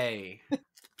 Hey.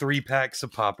 3 packs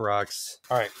of Pop Rocks.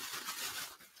 All right.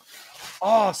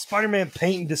 Oh, Spider-Man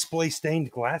paint and display stained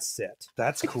glass set.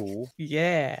 That's cool.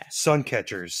 Yeah. Sun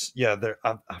catchers. Yeah,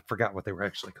 I forgot what they were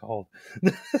actually called.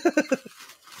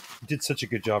 You did such a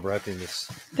good job wrapping this.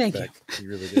 Thank you. You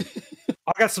really did.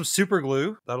 I got some super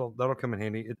glue. That'll come in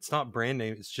handy. It's not brand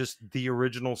name. It's just the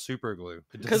original super glue.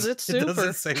 Because it's super. It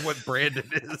doesn't say what brand it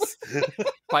is.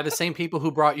 By the same people who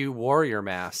brought you Warrior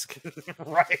Mask.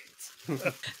 Right.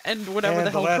 And whatever And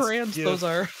the hell last brands gift- those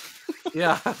are.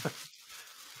 Yeah.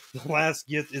 The last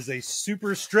gift is a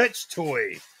super stretch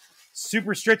toy.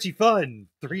 Super stretchy fun,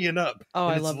 3 and up. Oh,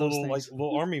 And I it's love a those little, things. like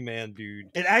little army man dude.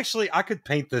 And actually, I could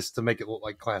paint this to make it look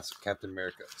like classic Captain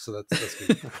America. So that's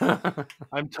good.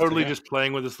 I'm totally just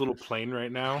playing with this little plane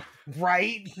right now.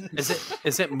 Right?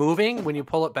 Is it moving when you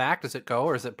pull it back? Does it go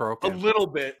or is it A broken? little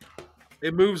bit.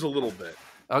 It moves a little bit.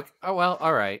 Okay. Oh well,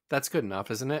 all right. That's good enough,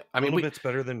 isn't it? I mean, a little bit's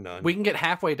better than none. we can get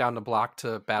halfway down the block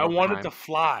to I battle. want it time. to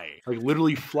fly. Like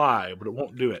literally fly, but it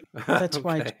won't do it. That's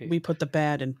why Okay. we put the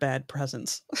bad in bad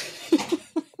presents.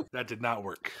 That did not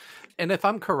work. And if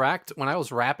I'm correct, when I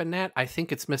was wrapping that, I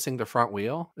think it's missing the front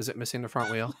wheel. Is it missing the front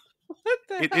wheel?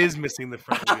 It is missing the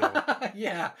front wheel.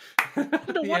 Yeah.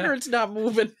 No wonder it's not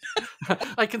moving.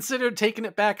 I considered taking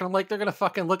it back, and I'm like, they're gonna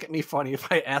fucking look at me funny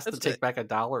if I ask to take back a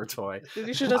dollar toy.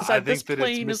 You should have I said this think that it's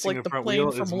plane is missing like the the front plane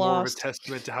wheel from is more of a Lost.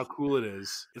 testament to how cool it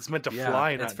is. It's meant to Yeah,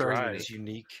 fly, it's not very drive. nice. It's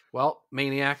unique. Well,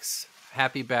 Maniacs,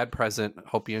 happy bad present.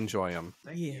 Hope you enjoy them.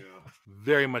 Yeah.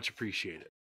 Very much appreciate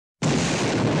it.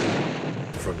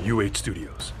 From U8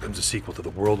 Studios comes a sequel to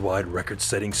the worldwide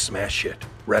record-setting smash hit,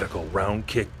 Radical Round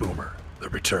Kick Boomer, The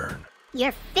Return.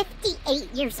 You're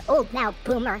 58 years old now,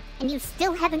 Boomer, and you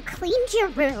still haven't cleaned your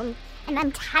room, and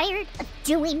I'm tired of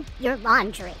doing your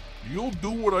laundry. You'll do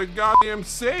what I goddamn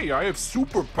say. I have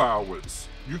superpowers.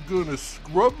 You're gonna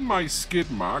scrub my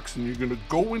skid marks and you're gonna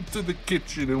go into the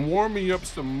kitchen and warm me up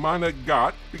some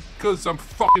manigat because I'm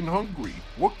fucking hungry.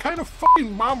 What kind of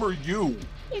fucking mom are you?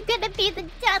 You're gonna be the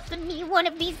death of me one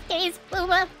of these days,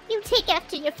 Boomer. You take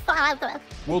after your father.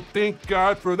 Well, thank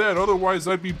God for that. Otherwise,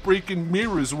 I'd be breaking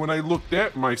mirrors when I looked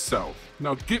at myself.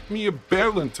 Now get me a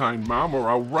Valentine, Mom, or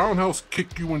I'll roundhouse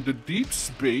kick you into deep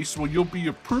space where you'll be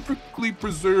a perfectly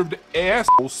preserved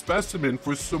asshole specimen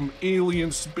for some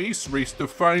alien space race to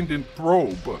find and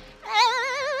probe.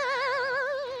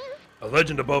 A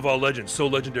legend above all legends, so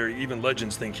legendary even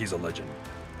legends think he's a legend.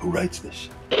 Who writes this?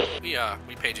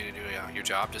 We paid you to do your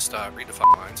job. Just read the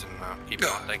fucking lines and keep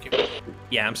going. Thank you.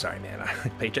 Yeah, I'm sorry, man.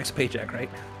 Paycheck's a paycheck, right?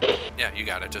 Yeah, you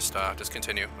got it. Just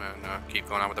continue and keep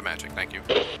going on with the magic. Thank you.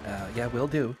 Yeah, will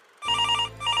do.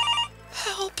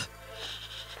 Help!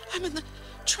 I'm in the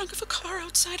trunk of a car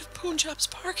outside of Punjab's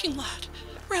parking lot.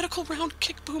 Radical Round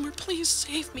Kick Boomer, please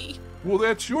save me. Well,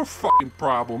 that's your fucking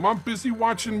problem. I'm busy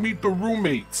watching Meet the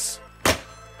Roommates.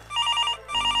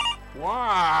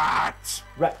 What?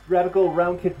 Radical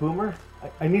Round Kick Boomer?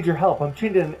 I need your help. I'm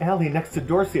chained in an alley next to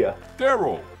Dorsia.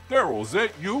 Daryl, is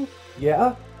that you?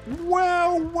 Yeah?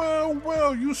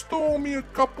 Well, you stole me a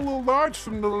couple of large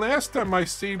from the last time I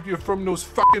saved you from those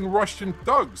fucking Russian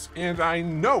thugs. And I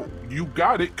know you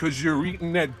got it because you're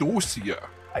eating that dosia.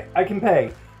 I can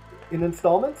pay. In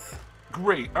installments?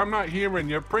 Great, I'm not hearing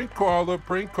you. Prank caller.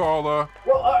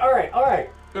 Well, alright.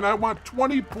 Then I want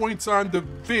 20 points on the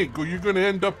VIG, or you're gonna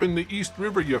end up in the East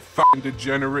River, you fucking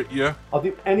degenerate, yeah? I'll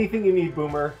do anything you need,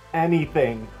 Boomer.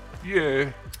 Anything.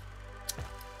 Yeah.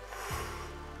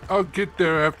 I'll get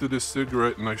there after the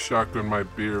cigarette and I shotgun my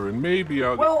beer, and maybe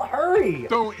I'll... Well, hurry!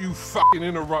 Don't you fucking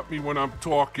interrupt me when I'm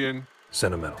talking.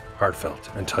 Sentimental, heartfelt,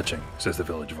 and touching, says the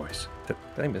village voice. Did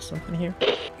I miss something here?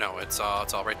 No, it's all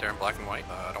right there in black and white.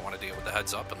 I don't want to deal with the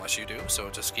heads up unless you do. So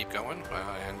just keep going.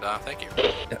 And thank you.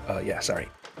 Yeah, sorry.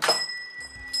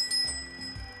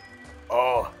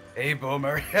 Oh, hey,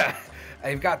 Boomer.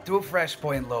 I've got 2 fresh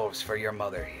point loaves for your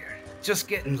mother here. Just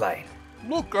get in line.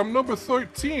 Look, I'm number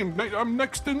 13. I'm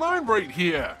next in line right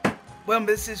here. Well,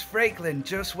 Mrs. Franklin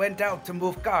just went out to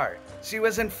move car. She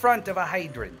was in front of a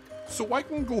hydrant. So I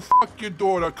can go fuck your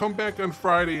daughter, come back on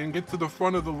Friday and get to the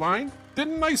front of the line?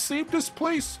 Didn't I save this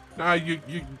place? Nah, you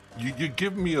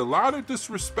give me a lot of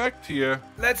disrespect here.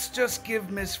 Let's just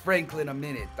give Miss Franklin a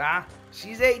minute, huh?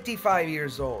 She's 85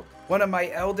 years old. One of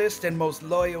my eldest and most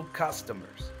loyal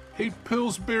customers. Hey,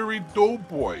 Pillsbury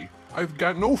Doughboy, I've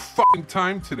got no fucking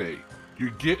time today.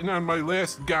 You're getting on my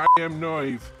last goddamn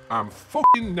nerve. I'm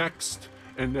fucking next.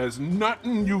 And there's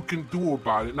nothing you can do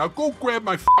about it. Now go grab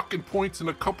my fucking points and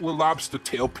a couple of lobster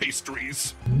tail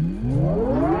pastries.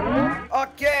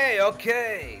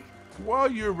 Okay.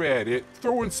 While you're at it,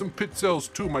 throw in some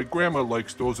pizzelles too. My grandma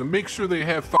likes those, and make sure they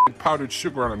have fucking powdered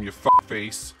sugar on them, you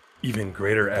face. Even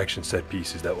greater action set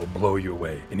pieces that will blow you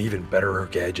away, and even better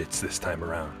gadgets this time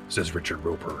around, says Richard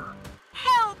Roper.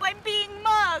 Help! I'm being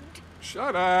mugged!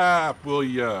 Shut up, will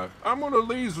ya? I'm gonna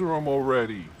laser 'em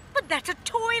already. But that's a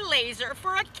toy laser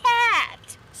for a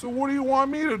cat! So what do you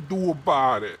want me to do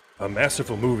about it? A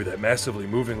masterful movie that massively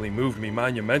movingly moved me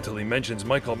monumentally mentions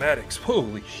Michael Maddox.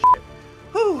 Holy shit.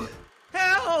 Whew!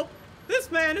 Help!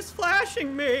 This man is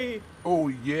flashing me! Oh,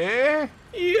 yeah?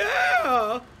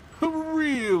 Yeah!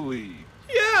 Really?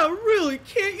 Yeah, really,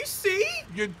 can't you see?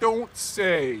 You don't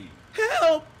say.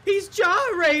 Help! He's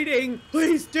gyrating!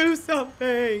 Please do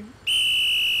something!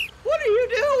 What are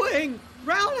you doing?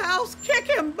 Roundhouse kick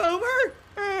him, Boomer!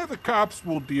 The cops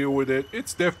will deal with it.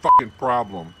 It's their fucking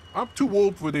problem. I'm too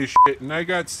old for this shit, and I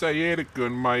got sciatica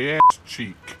in my ass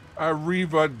cheek.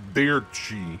 Arriva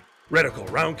derci.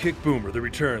 Reticle, Round Kick Boomer, the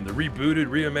return, the rebooted,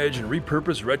 reimagined,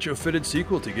 repurposed, retrofitted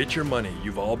sequel to get your money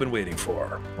you've all been waiting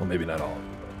for. Well, maybe not all of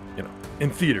you, but, you know. In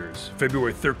theaters,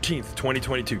 February 13th,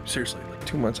 2022. Seriously, like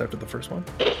 2 months after the first one?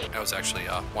 That was actually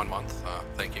 1 month.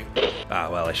 Thank you.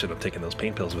 Well, I should have taken those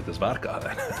pain pills with this vodka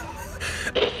then.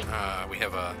 We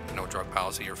have a no drug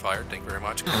policy. You're fired. Thank you very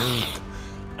much.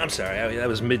 I'm sorry, that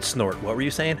was mid-snort. What were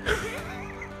you saying?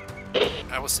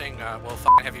 I was saying, we'll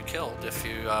fucking have you killed if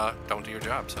you don't do your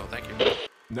job, so thank you.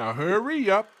 Now hurry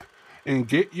up and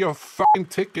get your fucking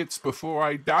tickets before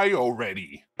I die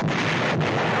already.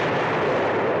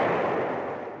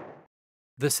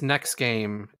 This next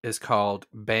game is called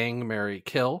Bang, Marry,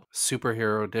 Kill,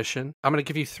 Superhero Edition. I'm going to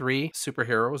give you 3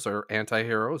 superheroes or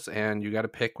anti-heroes, and you got to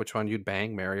pick which one you'd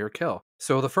bang, marry, or kill.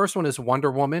 So the first one is Wonder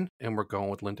Woman, and we're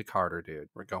going with Linda Carter, dude.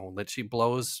 We're going with, she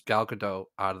blows Gal Gadot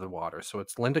out of the water. So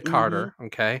it's Linda Carter,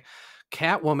 okay?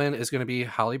 Catwoman is going to be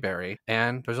Halle Berry,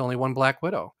 and there's only one Black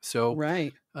Widow. So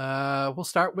right. We'll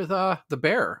start with the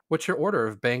bear. What's your order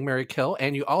of bang, marry, kill?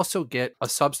 And you also get a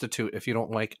substitute. If you don't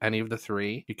like any of the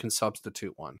 3, you can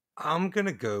substitute one. I'm going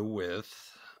to go with...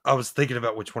 I was thinking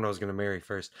about which one I was going to marry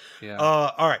first. Yeah.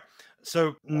 All right.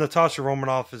 So Natasha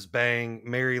Romanoff is bang,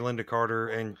 marry Linda Carter,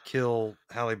 and kill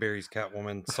Halle Berry's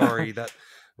Catwoman. Sorry, that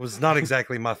was not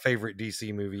exactly my favorite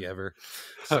DC movie ever.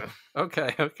 So.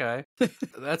 Okay.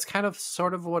 That's kind of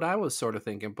sort of what I was sort of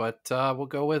thinking, but we'll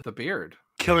go with the beard.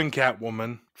 Killing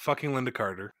Catwoman, fucking Linda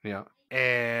Carter. Yeah.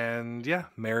 And yeah,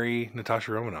 marry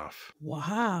Natasha Romanoff.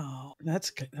 Wow, that's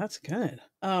good. That's good.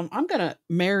 I'm gonna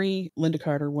marry Linda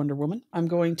Carter, Wonder Woman. I'm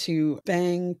going to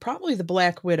bang probably the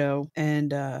Black Widow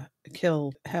and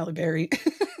kill Halle Berry.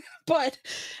 But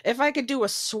if I could do a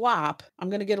swap, I'm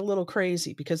going to get a little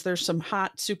crazy because there's some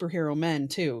hot superhero men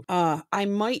too. I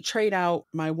might trade out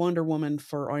my Wonder Woman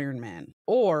for Iron Man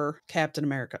or Captain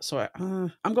America. So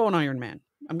I'm going Iron Man.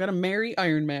 I'm going to marry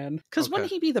Iron Man because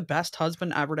wouldn't he be the best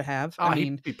husband ever to have? I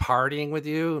mean, he'd be partying with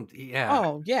you. Yeah.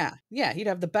 Oh, yeah. Yeah. He'd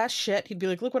have the best shit. He'd be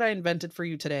like, look what I invented for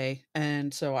you today.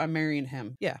 And so I'm marrying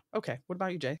him. Yeah. Okay. What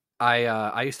about you, Jay?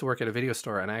 I used to work at a video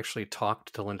store and I actually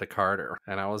talked to Linda Carter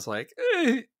and I was like,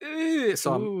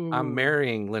 so I'm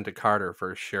marrying Linda Carter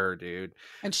for sure, dude.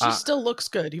 And she still looks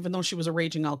good, even though she was a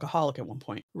raging alcoholic at one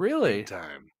point. Really?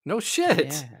 No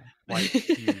shit. Yeah. Like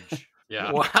huge.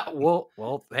 Yeah.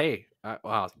 Well, hey.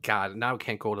 Wow, God, now I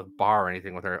can't go to the bar or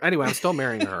anything with her. Anyway, I'm still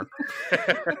marrying her.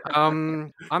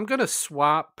 I'm gonna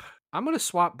swap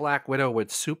Black Widow with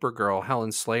Supergirl,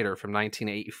 Helen Slater from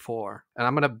 1984, and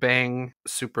I'm gonna bang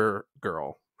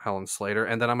Supergirl, Helen Slater,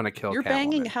 and then I'm gonna kill. You're Catwoman.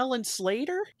 Banging Helen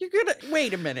Slater? You're gonna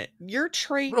wait a minute. You're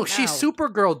trading. Bro, she's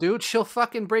Supergirl, dude. She'll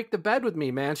fucking break the bed with me,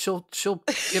 man. She'll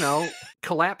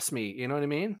collapse me. You know what I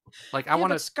mean? Like I want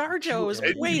to. ScarJo is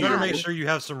way. You better make sure you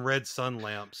have some red sun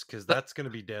lamps because that's gonna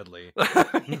be deadly.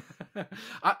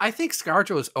 I think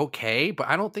ScarJo is okay, but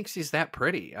I don't think she's that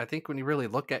pretty. I think when you really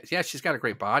look at, she's got a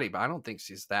great body, but I don't think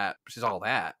she's all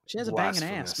that. She has a banging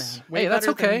ass, man. Hey, that's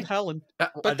okay. Helen,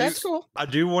 but that's cool. I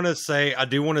do want to say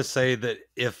that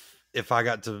if I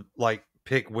got to like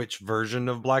pick which version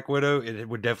of Black Widow, it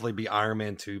would definitely be Iron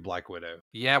Man 2 Black Widow.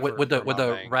 Yeah, with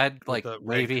the red like the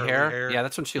wavy hair. Yeah,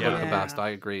 that's when she looked the best. I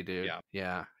agree, dude.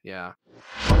 Yeah.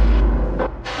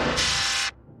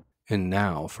 And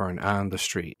now for an on the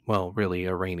street. Well, really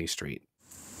a rainy street.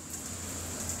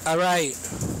 All right,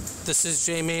 this is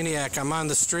J Maniac. I'm on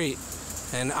the street,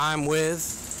 and I'm with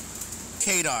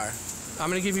Kadar. I'm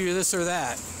gonna give you this or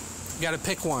that. You gotta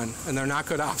pick one, and they're not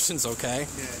good options, okay?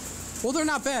 Yeah. Well, they're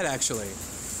not bad, actually.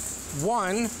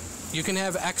 1, you can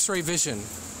have X-ray vision.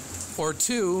 Or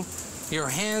 2, your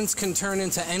hands can turn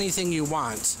into anything you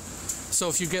want. So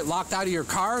if you get locked out of your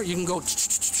car, you can go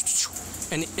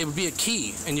and it would be a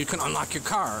key, and you can unlock your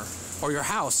car. or your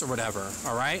house or whatever,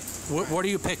 all right? What are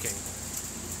you picking?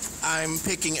 I'm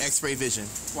picking X-ray vision.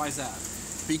 Why is that?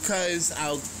 Because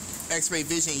X-ray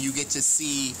vision, you get to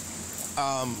see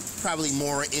probably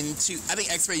more into... I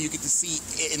think X-ray, you get to see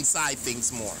inside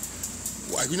things more.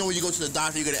 Like, you know, when you go to the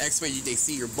doctor, you get an X-ray, they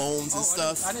see your bones and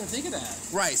stuff. I didn't think of that.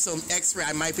 Right, so X-ray,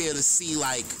 I might be able to see,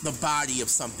 like, the body of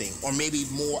something. Or maybe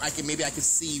more, I could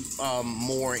see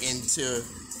more into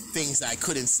things that I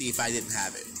couldn't see if I didn't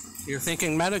have it. You're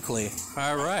thinking medically.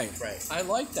 All right. Right. I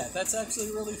like that. That's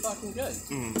actually really fucking good.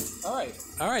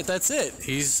 All right, that's it.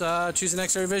 He's choosing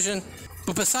X-ray vision.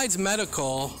 But besides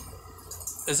medical,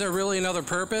 is there really another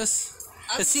purpose?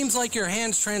 It seems like your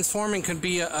hands transforming could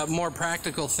be a more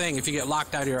practical thing if you get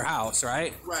locked out of your house,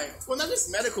 right? Right. Well, not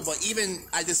just medical, but even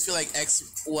I just feel like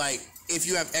if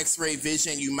you have X-ray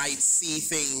vision, you might see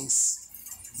things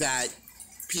that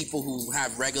people who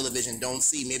have regular vision don't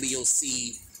see. Maybe you'll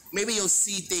see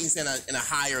things in a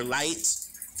higher light,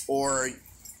 or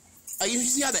you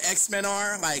see how the X-Men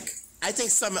are. Like, I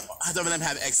think some of them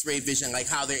have X-ray vision, like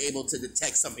how they're able to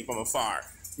detect something from afar.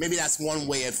 Maybe that's one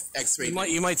way of X-ray.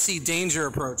 You might see danger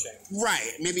approaching.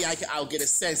 Right. Maybe I'll get a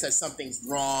sense that something's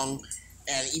wrong,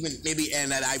 and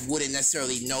that I wouldn't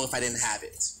necessarily know if I didn't have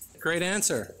it. Great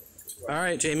answer. All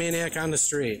right, J-Maniac on the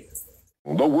street.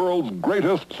 The world's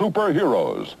greatest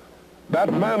superheroes.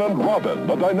 Batman and Robin,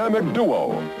 the dynamic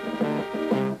duo.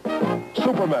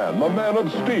 Superman, the Man of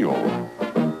Steel.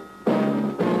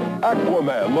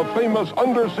 Aquaman, the famous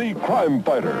undersea crime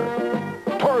fighter.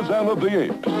 Tarzan of the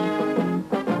Apes.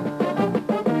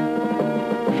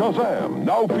 Shazam,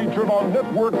 now featured on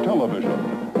network television.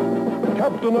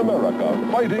 Captain America,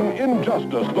 fighting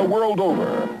injustice the world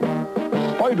over.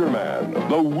 Spider-Man,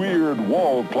 the weird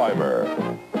wall climber.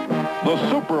 The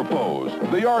Super Foes,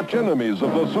 the arch enemies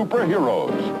of the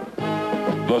superheroes.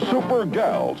 The Super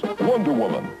Gals, Wonder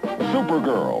Woman,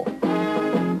 Supergirl,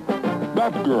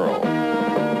 Batgirl,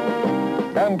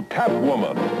 and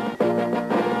Catwoman.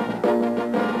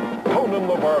 Conan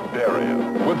the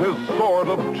Barbarian, with his sword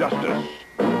of justice.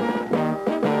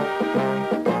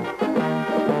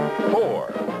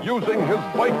 Thor, using his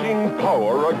Viking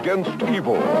power against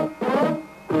evil.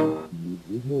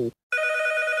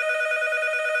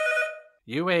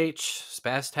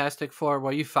 Spaztastic Floor,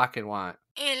 what you fucking want?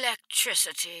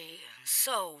 Electricity.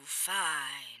 So fine.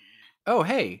 Oh,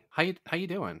 hey, how you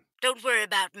doing? Don't worry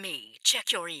about me.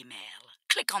 Check your email.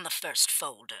 Click on the first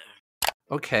folder.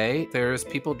 Okay, there's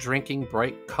people drinking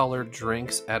bright-colored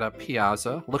drinks at a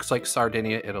piazza. Looks like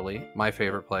Sardinia, Italy. My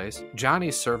favorite place.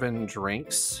 Johnny's serving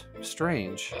drinks.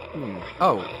 Strange.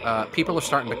 People are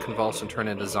starting to convulse and turn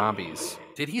into zombies.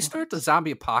 Did he start the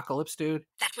zombie apocalypse, dude?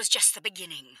 That was just the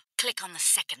beginning. Click on the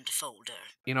second folder.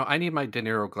 You know, I need my De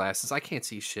Niro glasses. I can't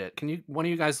see shit. Can one of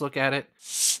you guys look at it?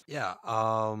 Yeah,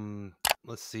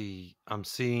 let's see. I'm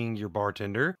seeing your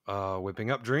bartender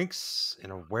whipping up drinks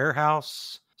in a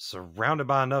warehouse surrounded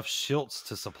by enough shilts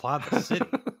to supply the city.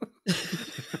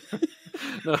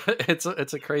 No,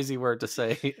 it's a crazy word to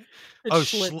say.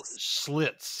 Schlitz.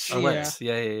 Schlitz.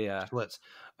 Yeah. Schlitz.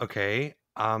 Okay.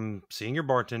 I'm seeing your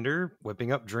bartender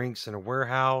whipping up drinks in a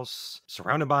warehouse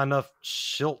surrounded by enough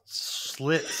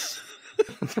slits.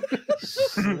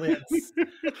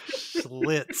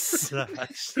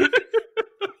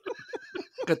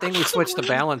 Good thing we switched to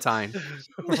Valentine.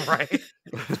 Right.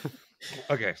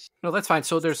 Okay. No, that's fine.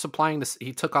 So they're supplying this.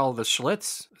 He took all of the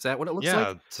Schlitz. Is that what it looks like?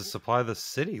 Yeah, to supply the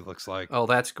city, looks like. Oh,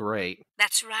 that's great.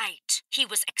 That's right. He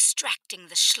was extracting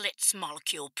the Schlitz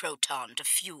molecule proton to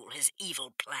fuel his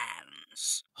evil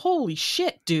plans. Holy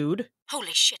shit, dude.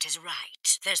 Holy shit is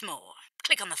right. There's more.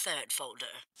 Click on the third folder.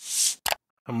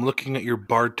 I'm looking at your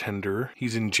bartender.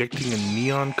 He's injecting a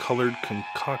neon-colored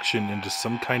concoction into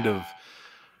some kind of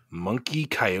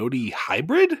monkey-coyote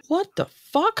hybrid? What the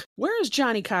fuck? Where is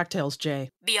Johnny Cocktails, Jay?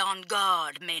 Be on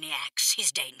guard, Maniacs.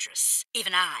 He's dangerous.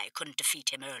 Even I couldn't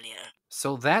defeat him earlier.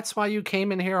 So that's why you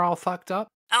came in here all fucked up?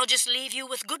 I'll just leave you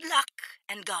with good luck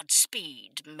and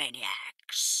Godspeed,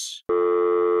 Maniacs.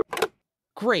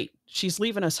 Great. She's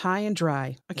leaving us high and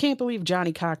dry. I can't believe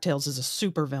Johnny Cocktails is a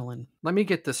supervillain. Let me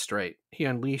get this straight. He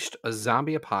unleashed a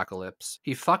zombie apocalypse.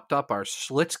 He fucked up our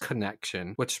Schlitz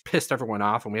connection, which pissed everyone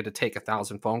off, and we had to take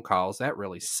 1,000 phone calls. That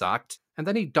really sucked. And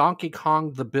then he Donkey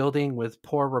Konged the building with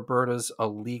poor Roberta's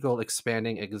illegal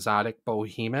expanding exotic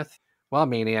behemoth. Well,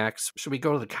 Maniacs, should we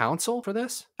go to the council for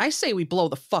this? I say we blow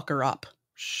the fucker up.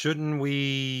 Shouldn't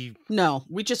we? No,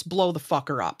 we just blow the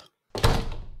fucker up.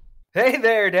 Hey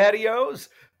there, daddy-os.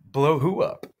 Blow who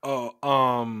up?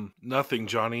 Oh, nothing,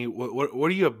 Johnny.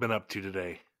 What have you been up to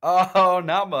today? Oh,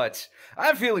 not much.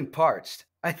 I'm feeling parched.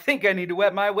 I think I need to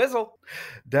wet my whistle.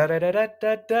 Da da da da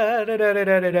da da da da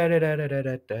da da da da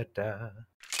da da da.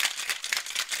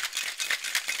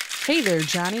 Hey there,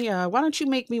 Johnny. Why don't you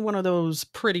make me one of those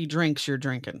pretty drinks you're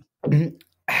drinking?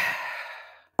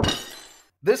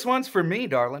 This one's for me,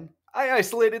 darling. I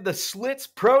isolated the Slits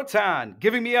Proton,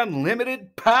 giving me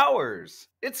unlimited powers.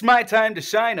 It's my time to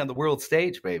shine on the world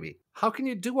stage, baby. How can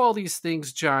you do all these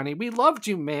things, Johnny? We loved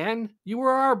you, man. You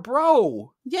were our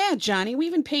bro. Yeah, Johnny, we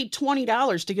even paid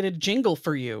 $20 to get a jingle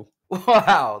for you.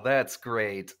 Wow, that's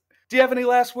great. Do you have any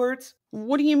last words?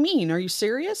 What do you mean? Are you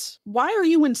serious? Why are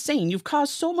you insane? You've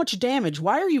caused so much damage.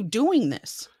 Why are you doing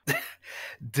this?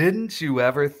 Didn't you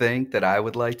ever think that I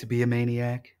would like to be a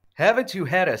maniac? Haven't you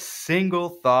had a single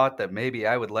thought that maybe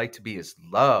I would like to be as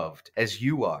loved as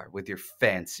you are with your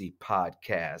fancy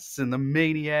podcasts and the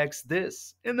Maniacs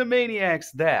this and the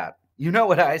Maniacs that? You know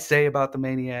what I say about the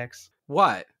Maniacs?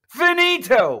 What?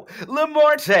 Finito! La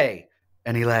morte!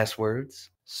 Any last words?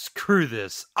 Screw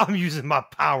this. I'm using my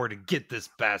power to get this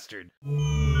bastard.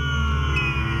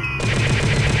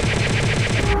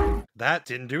 That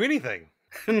didn't do anything.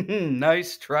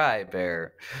 Nice try,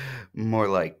 Bear. More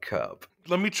like Cub.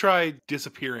 Let me try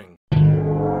disappearing.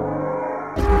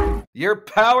 Your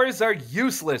powers are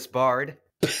useless, Bard.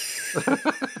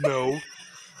 No.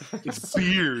 It's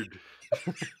beard.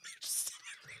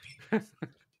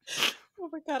 Oh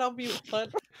my god, I'll mute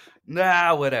bud.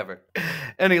 Nah, whatever.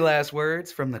 Any last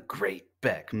words from the great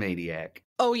Beck Maniac?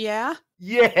 Oh yeah?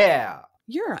 Yeah!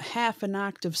 You're a half an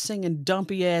octave singing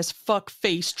dumpy ass fuck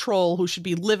face troll who should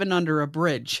be living under a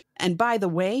bridge. And by the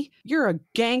way, you're a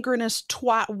gangrenous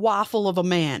twat waffle of a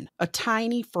man, a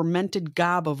tiny fermented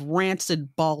gob of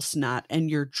rancid ball snot, and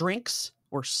your drinks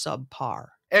were subpar.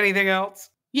 Anything else?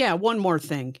 Yeah, one more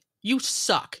thing. You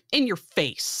suck. In your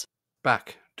face.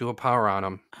 Beck, do a power on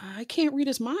him. I can't read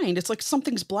his mind. It's like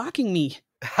something's blocking me.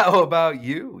 How about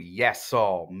you,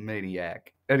 yes-all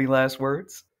maniac? Any last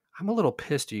words? I'm a little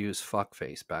pissed you use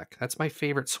fuckface, Beck. That's my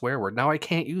favorite swear word. Now I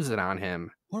can't use it on him.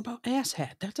 What about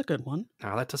asshat? That's a good one.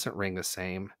 No, that doesn't ring the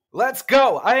same. Let's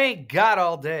go! I ain't got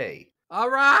all day. All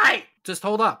right! Just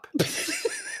hold up.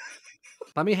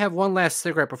 Let me have one last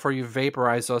cigarette before you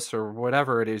vaporize us or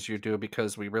whatever it is you do,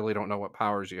 because we really don't know what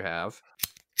powers you have.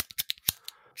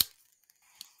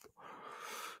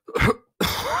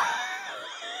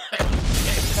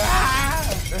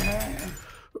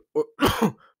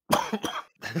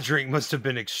 That drink must have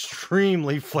been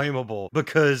extremely flammable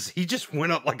because he just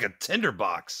went up like a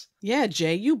tinderbox. Yeah,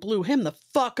 Jay, you blew him the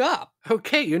fuck up.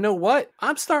 Okay, you know what?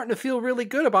 I'm starting to feel really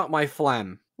good about my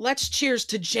phlegm. Let's cheers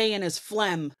to Jay and his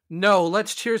phlegm. No,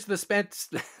 let's cheers to the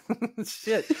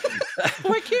Shit.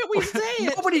 Why can't we say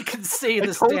it? Nobody can say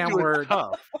this damn word.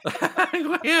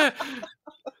 Yeah.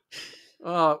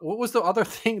 What was the other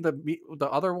thing? The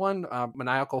other one?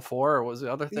 Maniacal 4? Or what was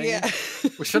the other thing? Yeah.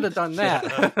 We should have done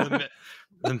that.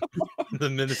 The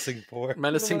Menacing 4.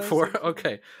 Menacing 4?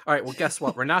 Okay. All right, well, guess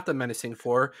what? We're not the Menacing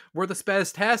 4. We're the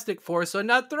Spaztastic 4, so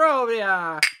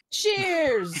Natrovia!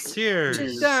 Cheers!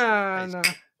 Cheers! Done.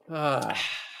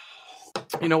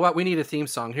 You know what? We need a theme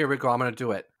song. Here we go. I'm going to do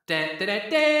it. That's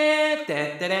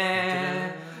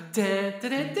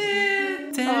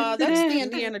the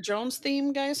Indiana Jones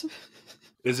theme, guys.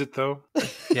 Is it though?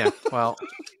 Yeah. Well,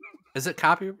 is it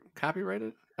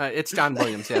copyrighted? It's John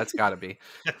Williams. Yeah, it's got to be.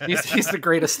 He's the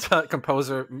greatest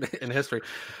composer in history.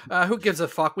 Who gives a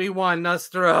fuck? We won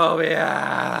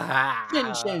Nostrovia.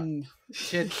 Chin chin.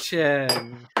 Chin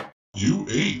chin. You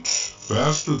ate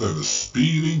faster than a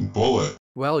speeding bullet.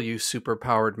 Well, you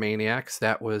superpowered maniacs,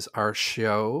 that was our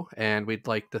show, and we'd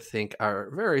like to thank our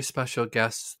very special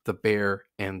guests, the Bear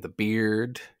and the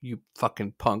Beard, you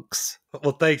fucking punks.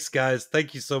 Well, thanks, guys.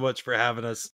 Thank you so much for having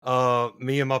us.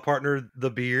 Me and my partner, the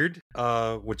Beard,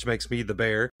 which makes me the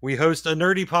Bear. We host a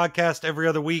nerdy podcast every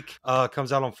other week.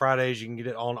 Comes out on Fridays. You can get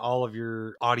it on all of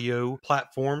your audio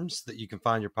platforms that you can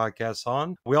find your podcasts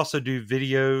on. We also do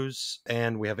videos,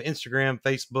 and we have Instagram,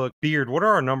 Facebook. Beard, what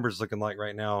are our numbers looking like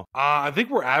right now? I think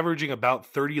we're averaging about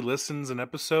 30 listens an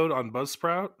episode on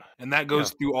Buzzsprout, and that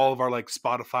goes through all of our like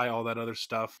Spotify, all that other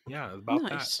stuff. Yeah, about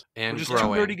that. And we're just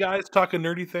growing. two nerdy guys talking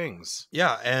nerdy things.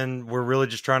 Yeah, and we're really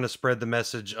just trying to spread the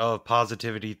message of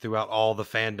positivity throughout all the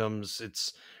fandoms.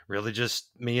 It's really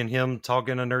just me and him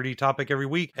talking a nerdy topic every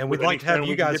week, and we'd like to have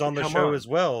you guys on the show as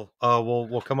well.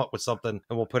 We'll come up with something,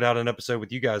 and we'll put out an episode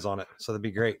with you guys on it. So that'd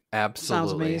be great. Absolutely.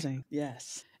 Sounds amazing.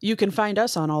 Yes. You can find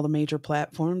us on all the major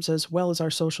platforms as well as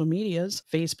our social medias,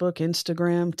 Facebook,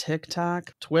 Instagram,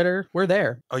 TikTok, Twitter. We're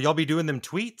there. Oh, y'all be doing them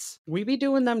tweets? We be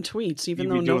doing them tweets, even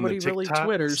though nobody really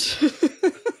Twitters.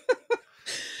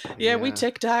 Yeah, we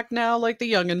TikTok now like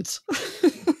the youngins.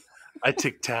 I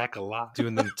tic-tac a lot.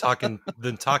 Doing them talking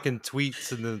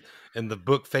tweets and the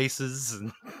book faces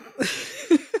and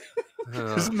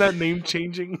isn't that name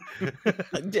changing?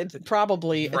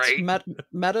 Probably. Right. It's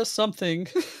meta something.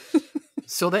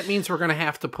 So that means we're going to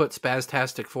have to put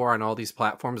Spaztastic 4 on all these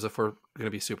platforms if we're going to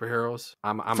be superheroes.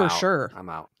 I'm For out. sure. I'm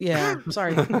out. Yeah,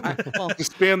 sorry.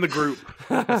 Disband the group.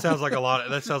 That sounds like a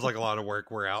lot of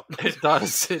work. We're out. It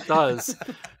does. It does.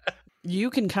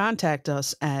 You can contact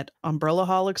us at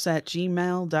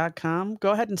umbrellaholics@gmail.com.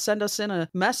 Go ahead and send us in a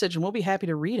message and we'll be happy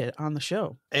to read it on the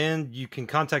show. And you can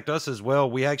contact us as well.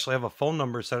 We actually have a phone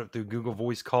number set up through Google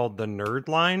Voice called the Nerd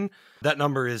Line. That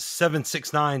number is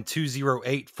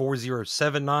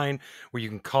 769-208-4079, where you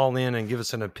can call in and give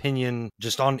us an opinion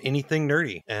just on anything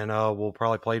nerdy. And we'll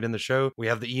probably play it in the show. We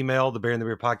have the email, the Bear and the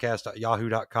Beer podcast at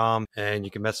yahoo.com, and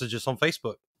you can message us on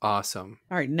Facebook. Awesome.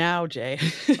 All right, now, Jay.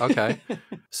 Okay.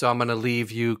 So I'm going to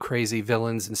leave you crazy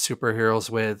villains and superheroes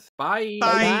with bye.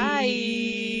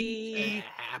 Bye.